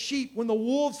almost as sheep when the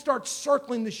wolves start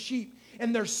circling the sheep.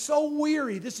 And they're so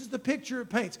weary. This is the picture it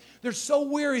paints. They're so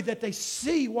weary that they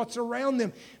see what's around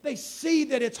them. They see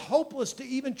that it's hopeless to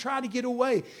even try to get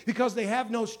away because they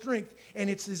have no strength. And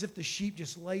it's as if the sheep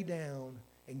just lay down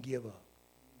and give up.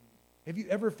 Have you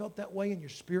ever felt that way in your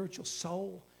spiritual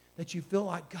soul? That you feel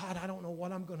like, God, I don't know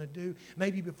what I'm going to do.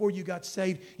 Maybe before you got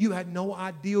saved, you had no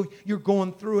idea. You're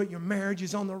going through it. Your marriage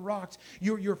is on the rocks.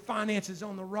 Your finances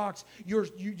on the rocks.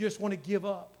 You just want to give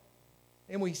up.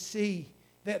 And we see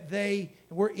that they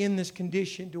were in this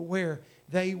condition to where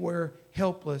they were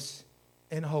helpless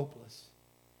and hopeless.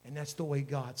 And that's the way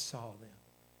God saw them.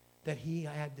 That he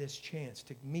had this chance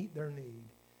to meet their need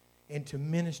and to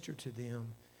minister to them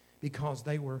because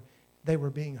they were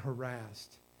being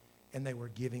harassed and they were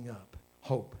giving up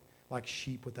hope like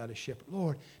sheep without a shepherd.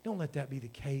 Lord, don't let that be the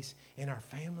case in our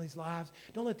families' lives.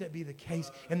 Don't let that be the case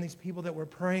in these people that we're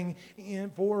praying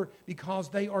for because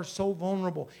they are so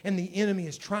vulnerable. And the enemy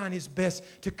is trying his best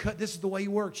to cut. This is the way he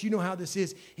works. You know how this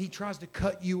is. He tries to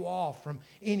cut you off from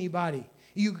anybody.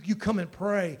 You come and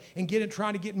pray and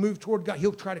try to get moved toward God.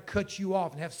 He'll try to cut you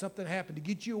off and have something happen to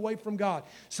get you away from God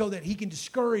so that he can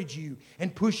discourage you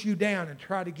and push you down and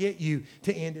try to get you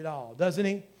to end it all. Doesn't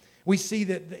he? We see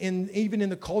that even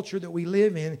in the culture that we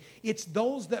live in, it's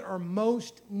those that are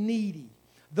most needy,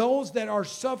 those that are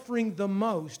suffering the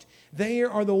most, they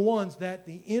are the ones that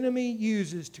the enemy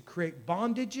uses to create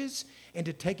bondages and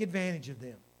to take advantage of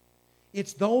them.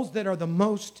 It's those that are the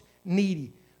most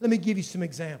needy. Let me give you some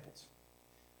examples.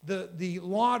 The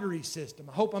lottery system.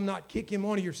 I hope I'm not kicking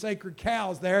one of your sacred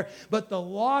cows there, but the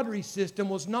lottery system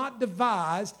was not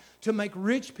devised to make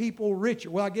rich people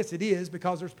richer. Well, I guess it is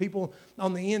because there's people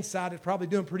on the inside that's probably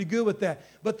doing pretty good with that.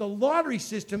 But the lottery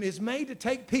system is made to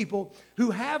take people who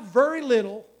have very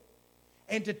little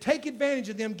and to take advantage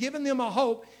of them, giving them a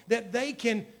hope that they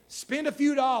can spend a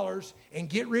few dollars and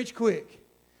get rich quick.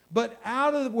 But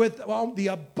with the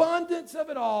abundance of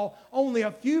it all, only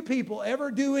a few people ever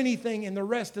do anything, and the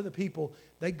rest of the people,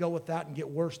 they go without and get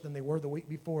worse than they were the week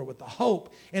before with the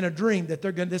hope and a dream that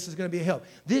this is going to be a help.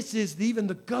 This is even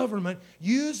the government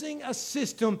using a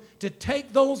system to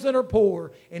take those that are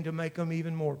poor and to make them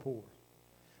even more poor.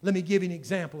 Let me give you an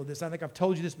example of this. I think I've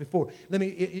told you this before.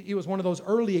 It was one of those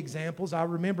early examples. I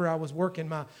remember I was working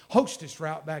my hostess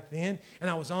route back then, and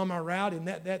I was on my route, and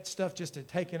that stuff just had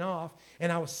taken off,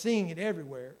 and I was seeing it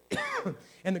everywhere.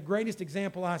 And the greatest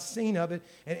example I've seen of it,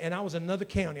 and I was in another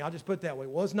county. I'll just put it that way.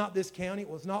 It was not this county. It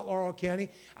was not Laurel County.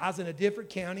 I was in a different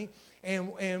county.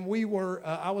 And we were,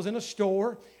 I was in a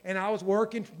store, and I was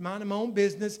working, minding my own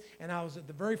business, and I was at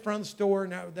the very front of the store,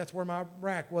 and that's where my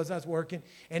rack was. I was working,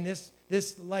 and this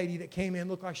lady that came in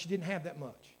looked like she didn't have that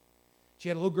much. She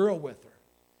had a little girl with her,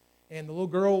 and the little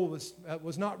girl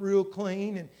was not real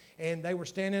clean, and they were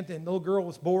standing, and the little girl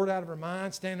was bored out of her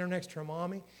mind, standing there next to her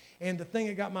mommy. And the thing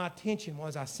that got my attention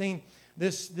was I seen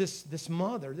this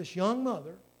mother, this young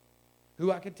mother,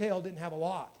 who I could tell didn't have a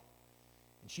lot.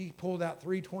 And she pulled out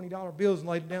three $20 bills and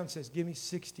laid them down and says, give me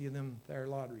 60 of them there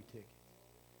lottery tickets.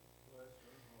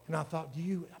 And I thought,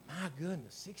 my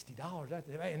goodness, $60.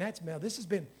 And this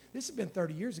has been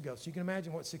 30 years ago, so you can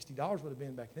imagine what $60 would have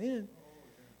been back then.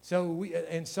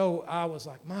 So I was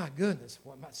like, my goodness,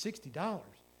 what about $60?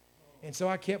 And so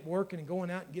I kept working and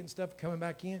going out and getting stuff and coming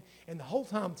back in. And the whole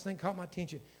time this thing caught my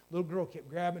attention. Little girl kept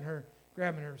grabbing her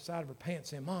side of her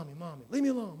pants saying, Mommy, leave me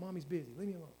alone. Mommy's busy. Leave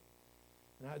me alone.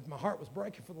 And my heart was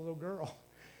breaking for the little girl.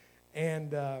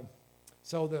 And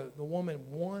so the woman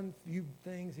won a few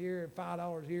things here,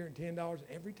 $5 here and $10.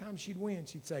 Every time she'd win,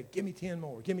 she'd say, give me 10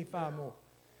 more, give me 5 more.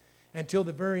 Until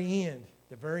the very end,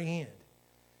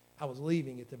 I was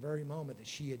leaving at the very moment that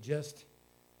she had just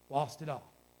lost it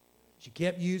all. She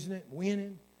kept using it,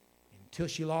 winning, until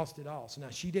she lost it all. So now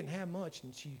she didn't have much,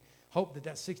 and she hoped that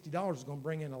 $60 was going to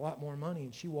bring in a lot more money,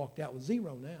 and she walked out with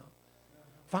zero now.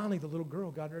 Finally, the little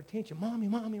girl got her attention. Mommy.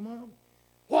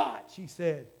 What? She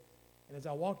said. And as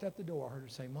I walked out the door, I heard her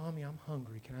say, Mommy, I'm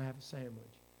hungry. Can I have a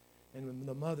sandwich? And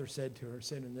the mother said to her,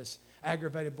 said in this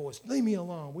aggravated voice, leave me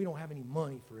alone. We don't have any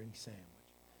money for any sandwich.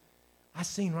 I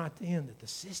seen right then that the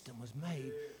system was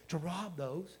made to rob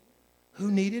those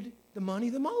who needed the money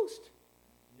the most.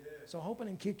 So I hope I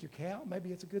didn't kick your cow.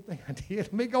 Maybe it's a good thing I did.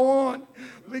 Let me go on.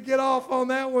 Let me get off on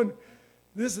that one.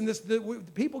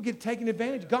 People get taken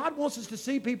advantage. God wants us to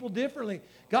see people differently.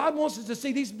 God wants us to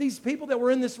see these people that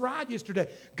were in this ride yesterday.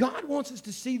 God wants us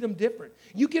to see them different.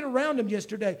 You get around them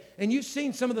yesterday, and you've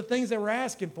seen some of the things they were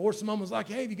asking for. Someone was like,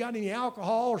 hey, have you got any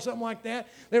alcohol or something like that?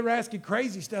 They were asking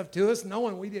crazy stuff to us,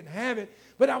 knowing we didn't have it.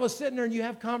 But I was sitting there, and you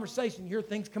have conversation. You hear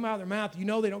things come out of their mouth. You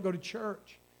know they don't go to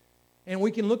church. And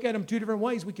we can look at them two different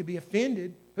ways. We could be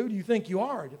offended. Who do you think you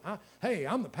are? Hey,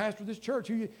 I'm the pastor of this church.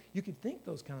 You could think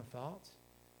those kind of thoughts.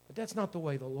 But that's not the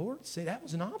way the Lord said. That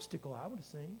was an obstacle I would have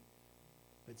seen.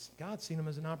 But God's seen them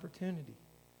as an opportunity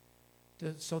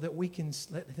so that we can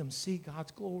let them see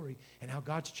God's glory and how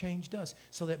God's changed us.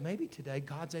 So that maybe today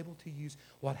God's able to use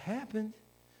what happened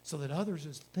so that others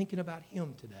is thinking about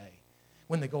Him today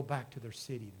when they go back to their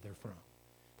city that they're from.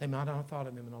 They might not have thought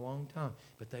of Him in a long time,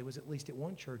 but they was at least at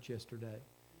one church yesterday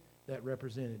that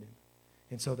represented Him.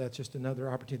 And so that's just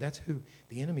another opportunity. That's who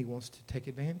the enemy wants to take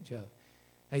advantage of.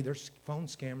 Hey, there's phone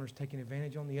scammers taking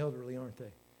advantage on the elderly, aren't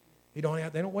they? They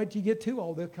don't wait till you get too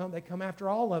old. They come after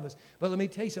all of us. But let me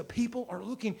tell you something. People are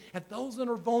looking at those that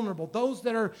are vulnerable, those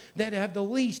that have the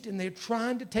least, and they're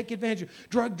trying to take advantage.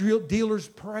 Drug dealers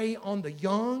prey on the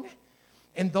young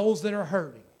and those that are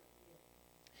hurting,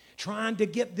 trying to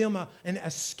get them an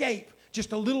escape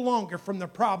just a little longer from their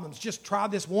problems. Just try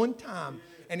this one time,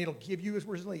 and it'll give you a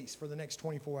release for the next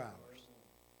 24 hours.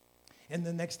 And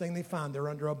the next thing they find, they're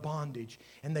under a bondage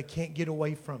and they can't get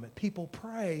away from it. People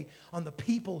prey on the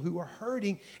people who are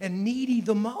hurting and needy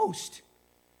the most.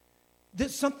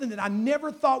 This is something that I never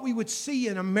thought we would see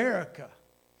in America,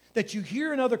 that you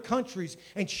hear in other countries,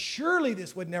 and surely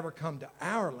this would never come to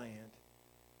our land.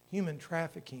 Human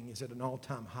trafficking is at an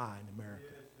all-time high in America.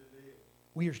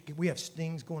 We have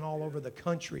stings going all over the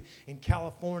country, in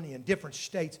California and different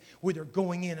states, where they're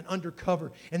going in and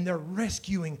undercover, and they're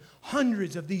rescuing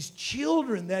hundreds of these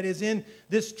children that is in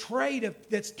this trade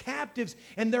that's captives,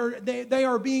 and they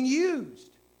are being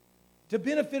used to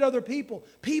benefit other people.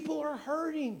 People are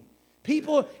hurting.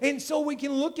 And so we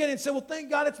can look at it and say, well, thank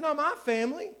God it's not my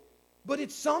family. But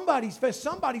it's somebody's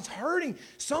hurting.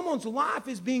 Someone's life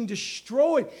is being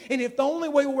destroyed. And if the only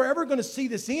way we're ever going to see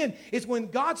this end is when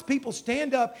God's people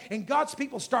stand up and God's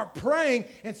people start praying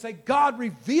and say, God,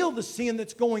 reveal the sin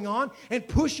that's going on and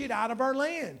push it out of our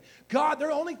land. God,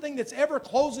 the only thing that's ever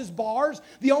closes bars,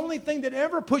 the only thing that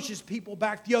ever pushes people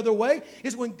back the other way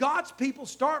is when God's people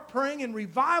start praying and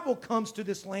revival comes to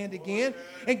this land again.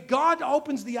 And God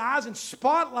opens the eyes and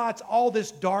spotlights all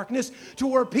this darkness to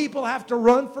where people have to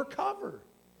run for cover.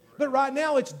 But right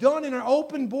now it's done in our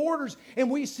open borders, and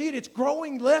we see it. It's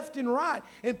growing left and right.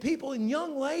 And people and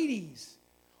young ladies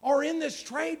are in this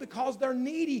trade because they're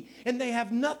needy and they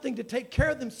have nothing to take care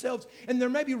of themselves, and they're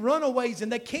maybe runaways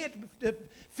and they can't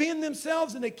fend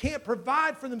themselves and they can't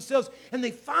provide for themselves, and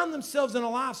they find themselves in a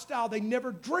lifestyle they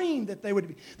never dreamed that they would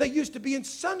be. They used to be in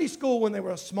Sunday school when they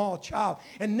were a small child,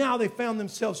 and now they found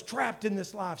themselves trapped in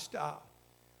this lifestyle.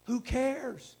 Who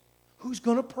cares? Who's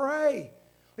going to pray?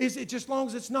 Is it just as long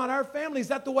as it's not our family? Is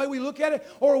that the way we look at it?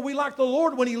 Or are we like the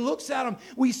Lord when He looks at them?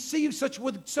 We see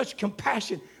with such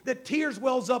compassion that tears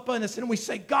wells up in us, and we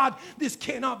say, God, this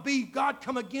cannot be. God,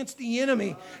 come against the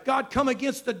enemy. God, come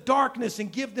against the darkness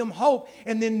and give them hope,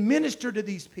 and then minister to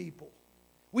these people.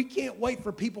 We can't wait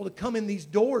for people to come in these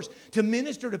doors to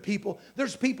minister to people.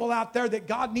 There's people out there that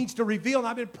God needs to reveal, and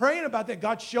I've been praying about that.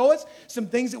 God, show us some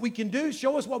things that we can do.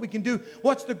 Show us what we can do.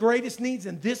 What's the greatest needs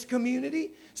in this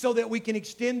community so that we can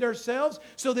extend ourselves,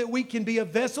 so that we can be a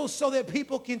vessel, so that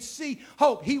people can see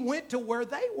hope. He went to where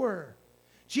they were.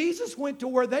 Jesus went to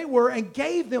where they were and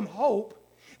gave them hope.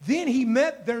 Then He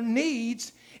met their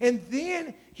needs, and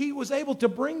then He was able to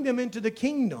bring them into the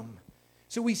kingdom.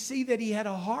 So we see that He had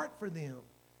a heart for them.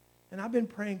 And I've been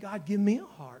praying, God, give me a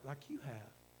heart like You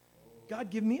have. God,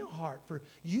 give me a heart for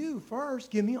You first.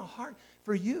 Give me a heart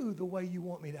for You the way You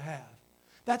want me to have.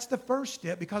 That's the first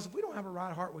step, because if we don't have a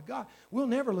right heart with God, we'll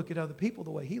never look at other people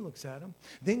the way He looks at them.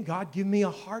 Then, God, give me a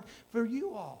heart for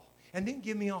You all. And then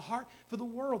give me a heart for the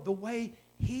world the way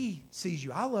He sees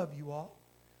you. I love you all,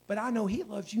 but I know He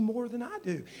loves you more than I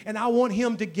do. And I want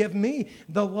Him to give me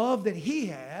the love that He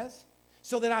has,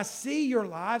 so that I see your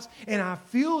lives and I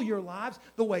feel your lives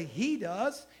the way He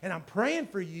does. And I'm praying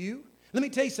for you. Let me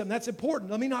tell you something. That's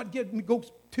important. Let me not go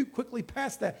too quickly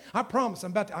past that. I promise.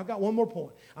 I've got one more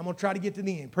point. I'm going to try to get to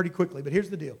the end pretty quickly. But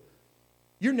here's the deal.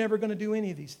 You're never going to do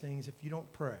any of these things if you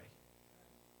don't pray.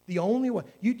 The only way.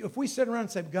 If we sit around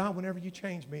and say, God, whenever You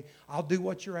change me, I'll do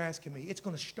what You're asking me. It's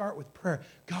going to start with prayer.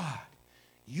 God,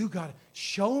 You got to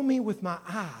show me with my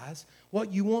eyes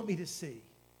what You want me to see.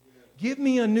 Give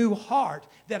me a new heart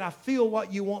that I feel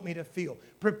what You want me to feel.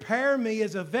 Prepare me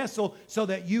as a vessel so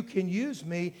that You can use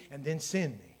me, and then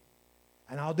send me.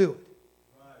 And I'll do it.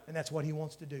 Right. And that's what He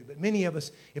wants to do. But many of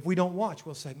us, if we don't watch,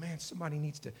 we'll say, man, somebody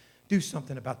needs to do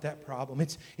something about that problem.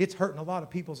 It's hurting a lot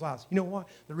of people's lives. You know what?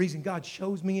 The reason God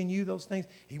shows me and you those things,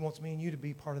 He wants me and you to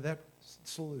be part of that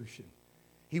solution.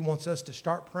 He wants us to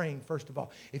start praying, first of all.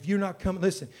 If you're not coming,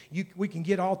 listen, we can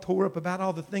get all tore up about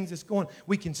all the things that's going on.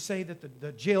 We can say that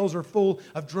the jails are full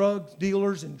of drug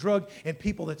dealers and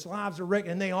people that's lives are wrecked,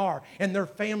 and they are. And their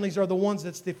families are the ones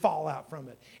that's the fallout from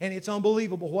it. And it's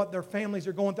unbelievable what their families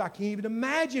are going through. I can't even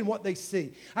imagine what they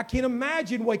see. I can't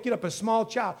imagine waking up a small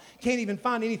child, can't even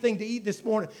find anything to eat this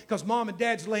morning because mom and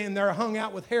dad's laying there hung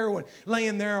out with heroin,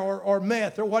 laying there or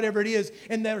meth or whatever it is,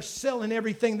 and they're selling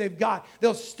everything they've got.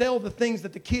 They'll sell the things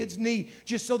that the kids need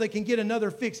just so they can get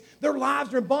another fix. Their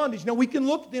lives are in bondage. Now, we can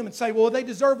look at them and say, well, they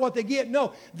deserve what they get.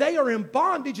 No, they are in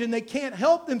bondage and they can't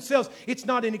help themselves. It's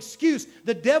not an excuse.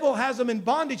 The devil has them in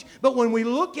bondage. But when we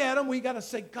look at them, we got to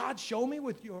say, God, show me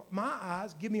with my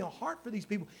eyes. Give me a heart for these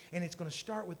people. And it's going to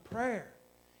start with prayer.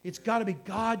 It's got to be,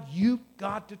 God, you've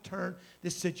got to turn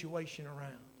this situation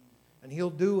around. And He'll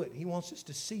do it. He wants us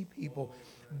to see people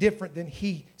different than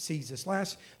He sees us.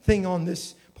 Last thing on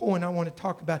this point I want to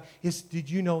talk about is, did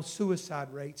you know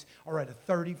suicide rates are at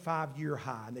a 35-year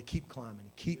high, and they keep climbing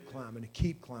and keep climbing and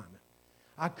keep climbing.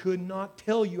 I could not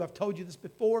tell you, I've told you this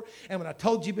before, and when I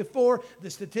told you before, the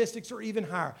statistics are even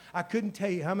higher. I couldn't tell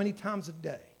you how many times a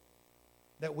day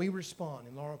that we respond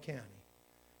in Laurel County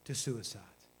to suicides.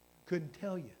 Couldn't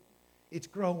tell you. It's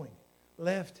growing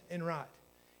left and right.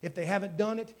 If they haven't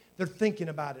done it, they're thinking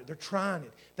about it. They're trying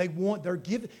it.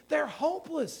 They're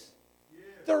hopeless.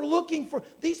 They're looking for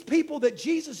these people that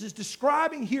Jesus is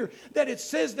describing here, that it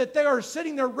says that they are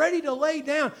sitting there ready to lay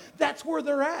down. That's where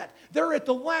they're at. They're at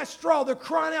the last straw. They're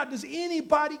crying out, does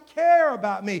anybody care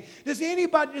about me? Does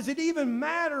it even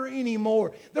matter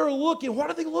anymore? They're looking. What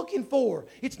are they looking for?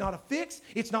 It's not a fix.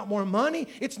 It's not more money.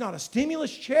 It's not a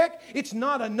stimulus check. It's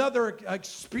not another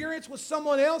experience with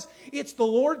someone else. It's the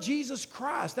Lord Jesus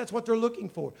Christ. That's what they're looking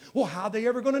for. Well, how are they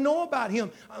ever going to know about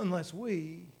Him unless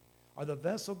we are the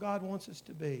vessel God wants us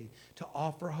to be, to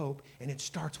offer hope, and it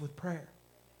starts with prayer.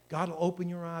 God will open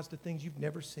your eyes to things you've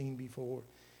never seen before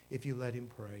if you let Him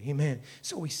pray. Amen.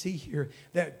 So we see here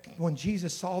that when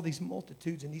Jesus saw these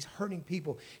multitudes and these hurting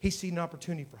people, He's seen an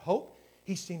opportunity for hope.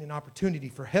 He's seen an opportunity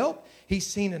for help. He's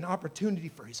seen an opportunity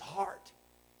for His heart.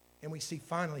 And we see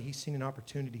finally He's seen an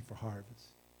opportunity for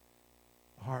harvest.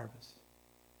 A harvest.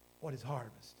 What is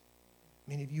harvest?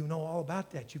 Many of you know all about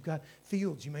that. You've got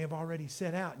fields you may have already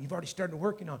set out. You've already started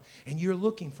working on. And you're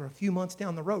looking for a few months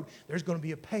down the road. There's going to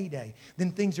be a payday.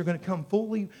 Then things are going to come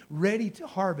fully ready to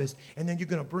harvest. And then you're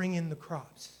going to bring in the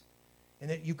crops. And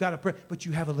then you've got to pray. But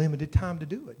you have a limited time to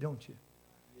do it, don't you?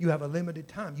 You have a limited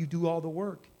time. You do all the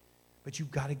work. But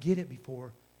you've got to get it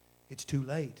before it's too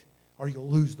late. Or you'll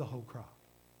lose the whole crop.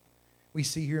 We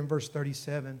see here in verse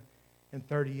 37 and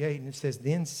 38. And it says,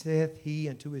 Then saith he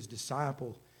unto his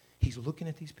disciples, he's looking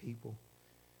at these people.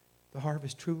 The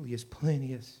harvest truly is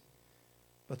plenteous,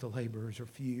 but the laborers are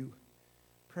few.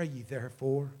 Pray ye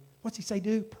therefore. What's he say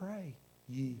do? Pray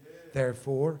ye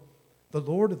therefore the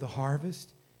Lord of the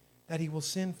harvest, that he will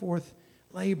send forth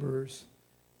laborers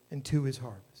into his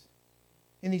harvest.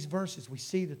 In these verses, we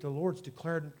see that the Lord's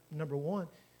declared, number one,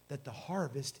 that the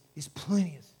harvest is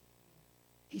plenteous.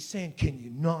 He's saying, can you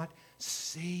not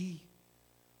see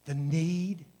the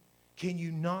need? Can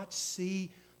you not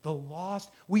see the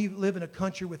lost? We live in a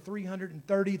country with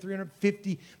 330,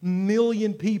 350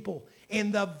 million people.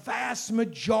 And the vast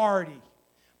majority,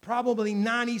 probably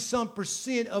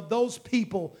 90-some% of those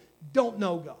people don't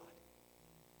know God.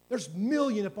 There's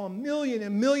million upon million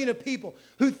and million of people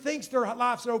who thinks their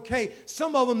lives are okay.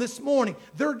 Some of them this morning,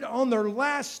 they're on their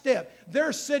last step.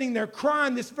 They're sitting there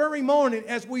crying this very morning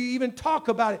as we even talk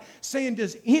about it, saying,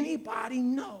 does anybody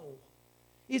know?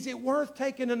 Is it worth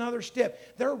taking another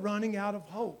step? They're running out of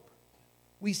hope.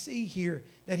 We see here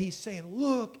that he's saying,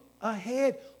 look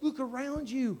ahead. Look around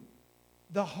you.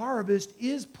 The harvest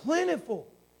is plentiful.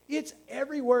 It's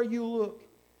everywhere you look.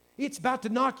 It's about to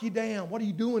knock you down. What are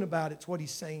you doing about it? It's what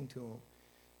he's saying to them.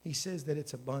 He says that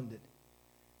it's abundant.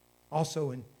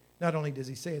 Also, not only does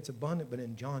he say it's abundant, but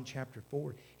in John chapter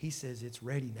 4, he says it's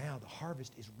ready now. The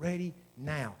harvest is ready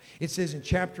now. It says in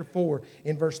chapter 4,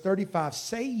 in verse 35,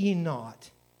 say ye not,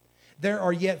 there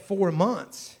are yet 4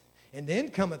 months, and then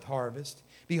cometh harvest.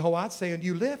 Behold, I say unto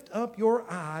you, lift up your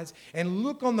eyes and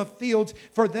look on the fields,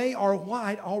 for they are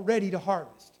white already to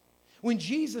harvest. When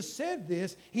Jesus said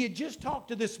this, he had just talked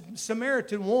to this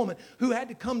Samaritan woman who had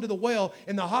to come to the well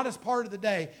in the hottest part of the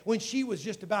day when she was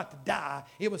just about to die.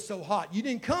 It was so hot. You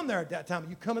didn't come there at that time.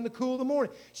 You come in the cool of the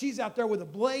morning. She's out there with a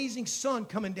blazing sun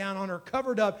coming down on her,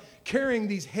 covered up, carrying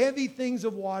these heavy things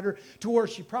of water to where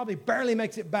she probably barely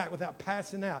makes it back without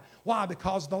passing out. Why?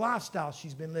 Because of the lifestyle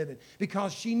she's been living.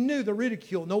 Because she knew the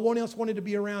ridicule. No one else wanted to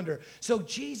be around her. So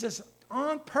Jesus,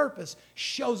 on purpose,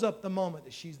 shows up the moment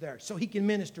that she's there so he can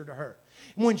minister to her.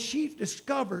 When she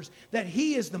discovers that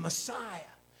he is the Messiah,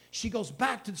 she goes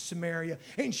back to Samaria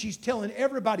and she's telling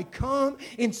everybody, come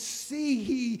and see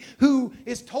he who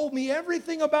has told me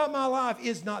everything about my life.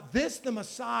 Is not this the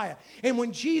Messiah? And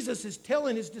when Jesus is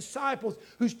telling his disciples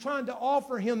who's trying to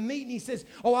offer him meat, and he says,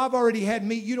 oh, I've already had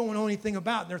meat you don't know anything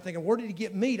about. And they're thinking, where did he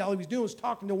get meat? All he was doing was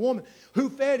talking to a woman who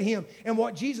fed him. And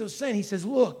what Jesus was saying, he says,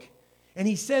 look. And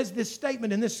he says this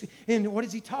statement, and what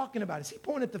is he talking about? Is he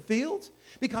pointing at the fields?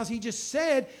 Because he just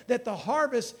said that the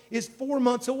harvest is 4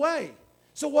 months away.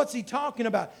 So what's he talking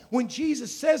about? When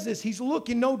Jesus says this, he's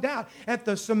looking, no doubt, at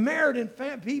the Samaritan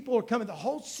people are coming. The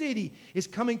whole city is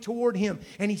coming toward him.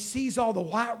 And he sees all the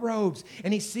white robes.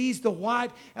 And he sees the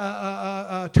white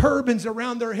turbans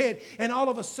around their head. And all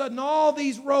of a sudden, all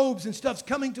these robes and stuff's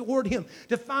coming toward him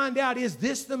to find out, is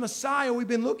this the Messiah we've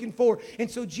been looking for?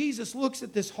 And so Jesus looks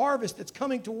at this harvest that's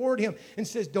coming toward him and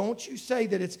says, don't you say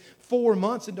that it's 4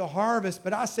 months into harvest,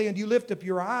 but I say unto you, lift up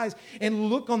your eyes and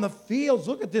look on the fields.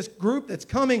 Look at this group that's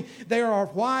coming. They are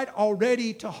white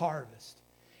already to harvest.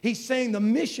 He's saying the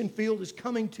mission field is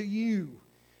coming to you.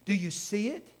 Do you see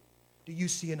it? Do you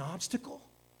see an obstacle?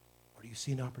 Or do you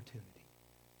see an opportunity?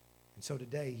 And so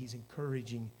today he's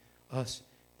encouraging us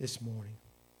this morning.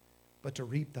 But to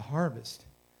reap the harvest,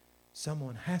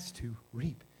 someone has to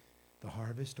reap the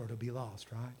harvest or to be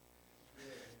lost, right?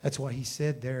 That's why he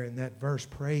said there in that verse,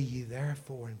 pray ye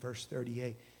therefore in verse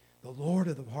 38, the Lord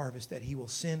of the harvest, that he will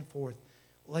send forth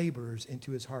laborers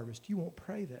into his harvest. You won't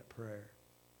pray that prayer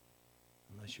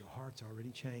unless your heart's already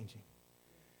changing.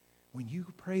 When you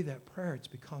pray that prayer, it's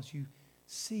because you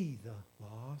see the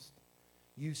lost.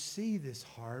 You see this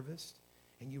harvest,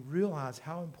 and you realize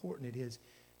how important it is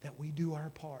that we do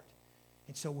our part.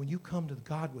 And so when you come to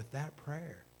God with that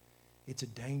prayer, it's a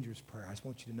dangerous prayer. I just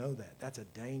want you to know that. That's a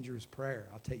dangerous prayer.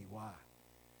 I'll tell you why.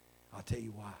 I'll tell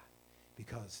you why.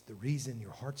 Because the reason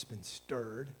your heart's been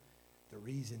stirred, the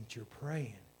reason that you're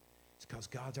praying, is because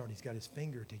God's already got his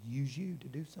finger to use you to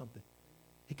do something.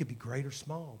 It could be great or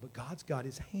small, but God's got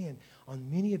his hand on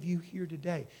many of you here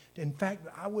today. In fact,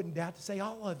 I wouldn't doubt to say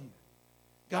all of you.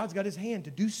 God's got his hand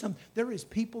to do something. There is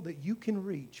people that you can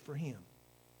reach for him.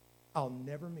 I'll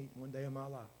never meet one day of my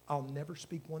life. I'll never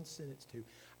speak one sentence to.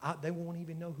 They won't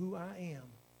even know who I am.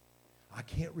 I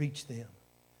can't reach them,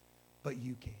 but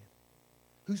you can.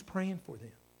 Who's praying for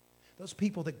them? Those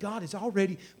people that God has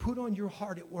already put on your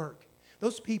heart at work.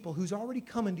 Those people who's already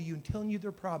coming to you and telling you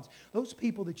their problems. Those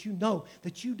people that you know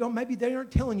that you don't, maybe they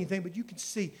aren't telling you anything, but you can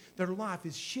see their life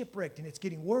is shipwrecked and it's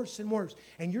getting worse and worse.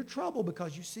 And you're troubled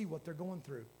because you see what they're going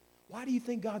through. Why do you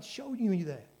think God's showed you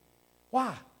that?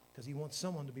 Why? Because He wants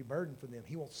someone to be burdened for them.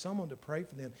 He wants someone to pray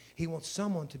for them. He wants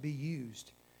someone to be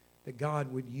used, that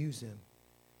God would use them.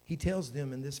 He tells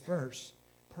them in this verse,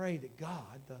 pray that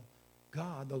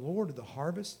God, the Lord of the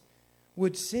harvest,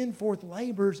 would send forth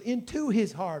laborers into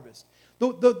His harvest.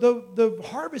 The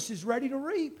harvest is ready to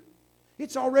reap.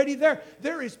 It's already there.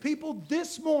 There is people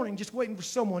this morning just waiting for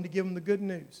someone to give them the good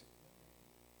news.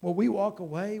 Will we walk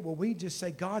away? Will we just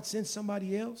say, God, send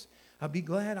somebody else? I'll be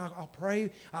glad. I'll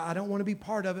pray. I don't want to be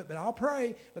part of it, but I'll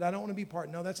pray. But I don't want to be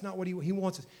part. No, that's not what He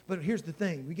wants us. But here's the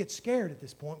thing. We get scared at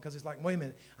this point because it's like, wait a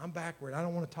minute. I'm backward. I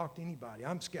don't want to talk to anybody.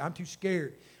 I'm scared. I'm too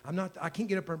scared. I can't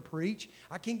get up there and preach.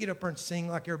 I can't get up there and sing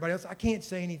like everybody else. I can't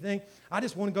say anything. I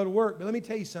just want to go to work. But let me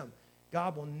tell you something.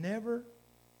 God will never,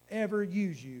 ever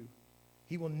use you.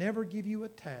 He will never give you a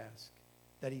task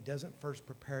that He doesn't first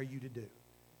prepare you to do.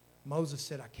 Moses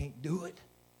said, I can't do it.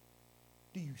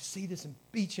 Do you see this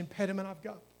speech impediment I've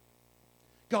got?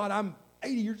 God, I'm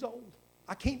 80 years old.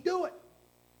 I can't do it.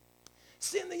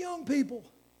 Send the young people.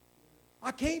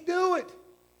 I can't do it.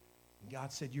 And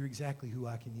God said, you're exactly who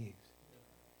I can use.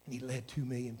 And He led 2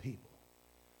 million people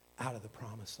out of the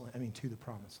promised land, to the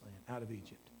promised land, out of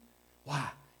Egypt. Why?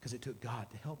 Because it took God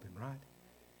to help him, right?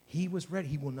 He was ready.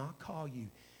 He will not call you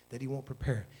that He won't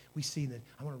prepare. We see that.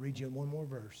 I want to read you one more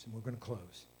verse, and we're going to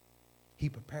close. He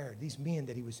prepared these men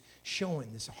that He was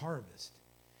showing this harvest.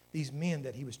 These men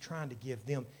that He was trying to give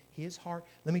them His heart.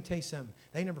 Let me tell you something.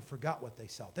 They never forgot what they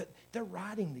saw. They're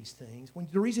writing these things.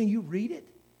 The reason you read it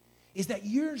is that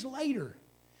years later,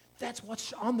 that's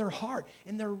what's on their heart.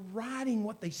 And they're writing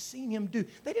what they've seen Him do.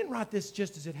 They didn't write this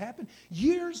just as it happened.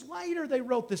 Years later, they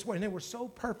wrote this way. And they were so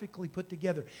perfectly put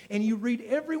together. And you read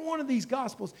every one of these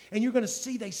Gospels, and you're going to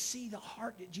see they see the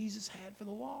heart that Jesus had for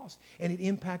the lost. And it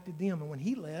impacted them. And when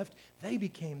He left, they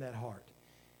became that heart.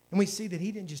 And we see that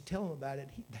He didn't just tell them about it.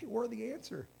 They were the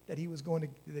answer that He was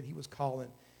calling.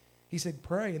 He said,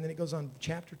 pray. And then it goes on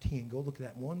chapter 10. Go look at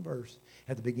that one verse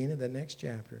at the beginning of the next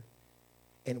chapter.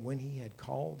 And when He had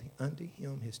called unto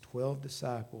Him His 12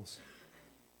 disciples,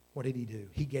 what did He do?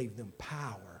 He gave them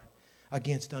power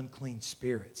against unclean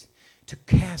spirits to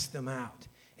cast them out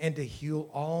and to heal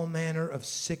all manner of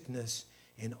sickness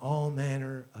and all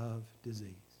manner of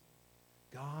disease.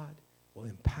 God will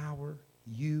empower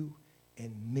you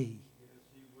and me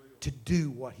to do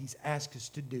what He's asked us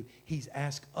to do. He's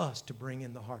asked us to bring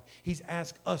in the heart. He's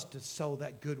asked us to sow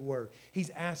that good word. He's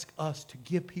asked us to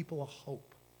give people a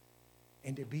hope.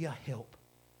 And to be a help,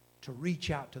 to reach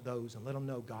out to those and let them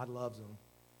know God loves them.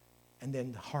 And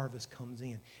then the harvest comes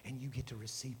in, and you get to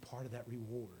receive part of that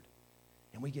reward.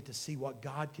 And we get to see what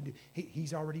God can do.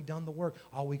 He's already done the work.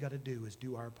 All we got to do is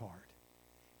do our part.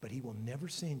 But He will never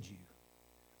send you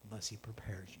unless He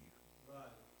prepares you. Right.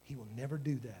 He will never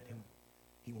do that. Yeah.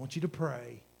 He wants you to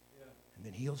pray. And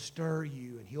then He'll stir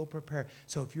you, and He'll prepare.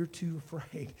 So if you're too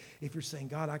afraid, if you're saying,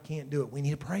 God, I can't do it, we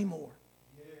need to pray more.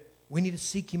 Yes. We need to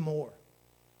seek Him more.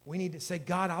 We need to say,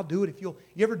 God, I'll do it. If you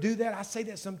ever do that, I say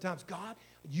that sometimes. God,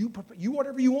 you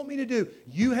whatever you want me to do,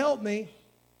 you help me,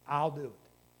 I'll do it.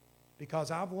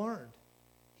 Because I've learned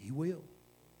He will.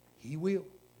 He will.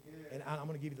 Yeah. And I'm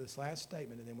going to give you this last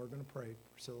statement, and then we're going to pray.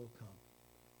 Priscilla will come.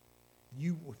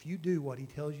 If you do what He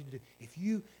tells you to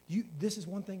do, this is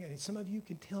one thing, and some of you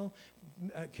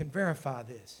can verify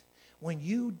this. When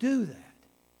you do that,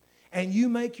 and you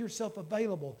make yourself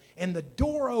available, and the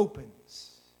door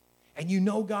opens, and you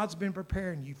know God's been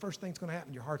preparing you, first thing's going to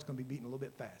happen, your heart's going to be beating a little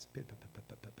bit fast.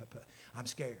 I'm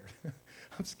scared.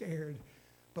 I'm scared.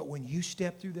 But when you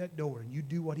step through that door and you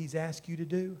do what He's asked you to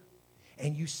do,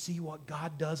 and you see what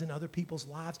God does in other people's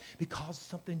lives because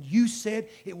something you said,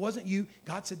 it wasn't you.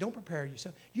 God said, don't prepare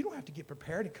yourself. You don't have to get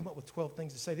prepared and come up with 12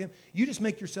 things to say to Him. You just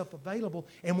make yourself available,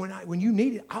 and when you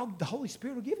need it, the Holy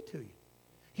Spirit will give it to you.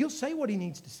 He'll say what He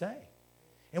needs to say.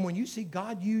 And when you see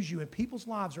God use you and people's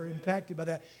lives are impacted by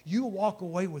that, you'll walk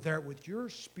away with your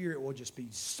spirit will just be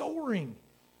soaring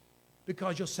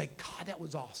because you'll say, God, that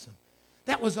was awesome.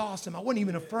 That was awesome. I wasn't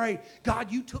even afraid.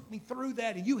 God, you took me through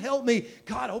that and you helped me.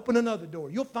 God, open another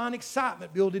door. You'll find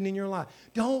excitement building in your life.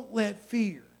 Don't let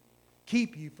fear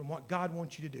keep you from what God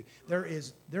wants you to do. There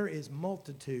is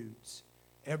multitudes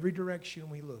every direction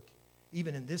we look,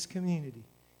 even in this community,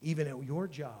 even at your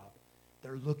job.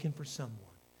 They're looking for someone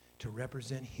to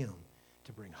represent Him,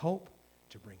 to bring hope,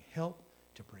 to bring help,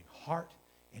 to bring heart,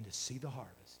 and to see the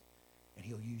harvest. And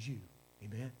He'll use you.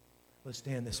 Amen? Let's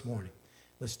stand this morning.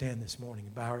 Let's stand this morning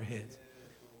and bow our heads.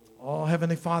 Oh,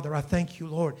 Heavenly Father, I thank you,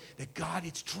 Lord, that God,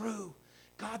 it's true.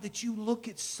 God, that you look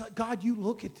at,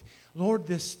 Lord,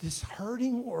 this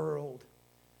hurting world.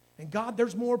 And God,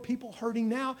 there's more people hurting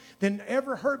now than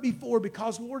ever hurt before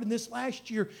because, Lord, in this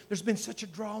last year, there's been such a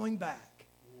drawing back.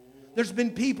 There's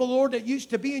been people, Lord, that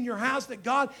used to be in your house that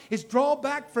God is drawn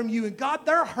back from you. And God,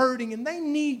 they're hurting and they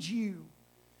need you.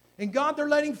 And God, they're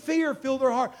letting fear fill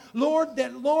their heart. Lord,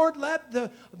 let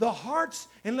the hearts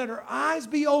and let our eyes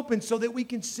be open so that we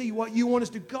can see what you want us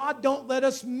to do. God, don't let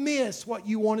us miss what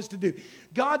you want us to do.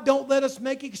 God, don't let us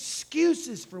make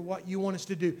excuses for what you want us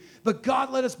to do. But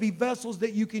God, let us be vessels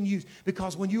that you can use.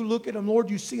 Because when you look at them, Lord,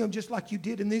 you see them just like you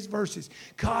did in these verses.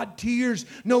 God, tears,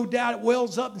 no doubt, it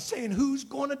wells up and saying, who's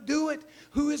going to do it?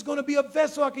 Who is going to be a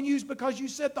vessel I can use? Because you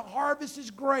said the harvest is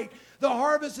great. The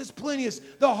harvest is plenteous.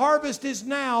 The harvest is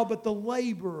now, but the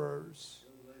laborers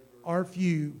are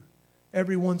few.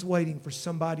 Everyone's waiting for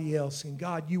somebody else. And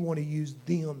God, you want to use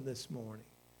them this morning.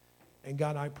 And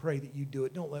God, I pray that you do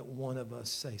it. Don't let one of us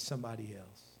say somebody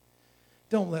else.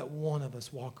 Don't let one of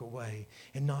us walk away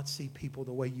and not see people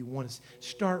the way you want us.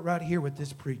 Start right here with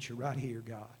this preacher, right here,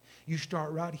 God. You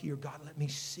start right here. God, let me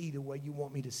see the way you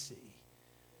want me to see.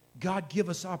 God, give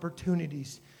us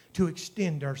opportunities to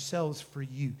extend ourselves for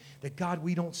you. That, God,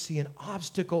 we don't see an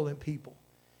obstacle in people,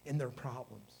 in their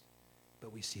problems,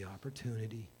 but we see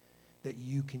opportunity that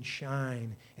you can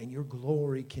shine and your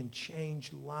glory can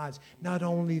change lives. Not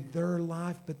only their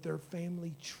life, but their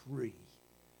family tree.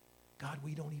 God,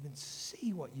 we don't even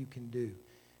see what you can do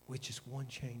with just one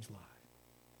changed life.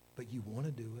 But you want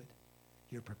to do it.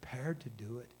 You're prepared to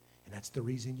do it. And that's the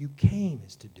reason you came,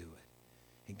 is to do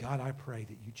it. And God, I pray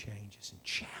that you change us and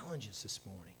challenge us this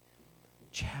morning.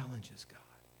 Challenge us, God.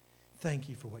 Thank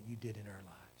you for what you did in our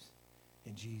lives.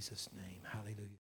 In Jesus' name, hallelujah.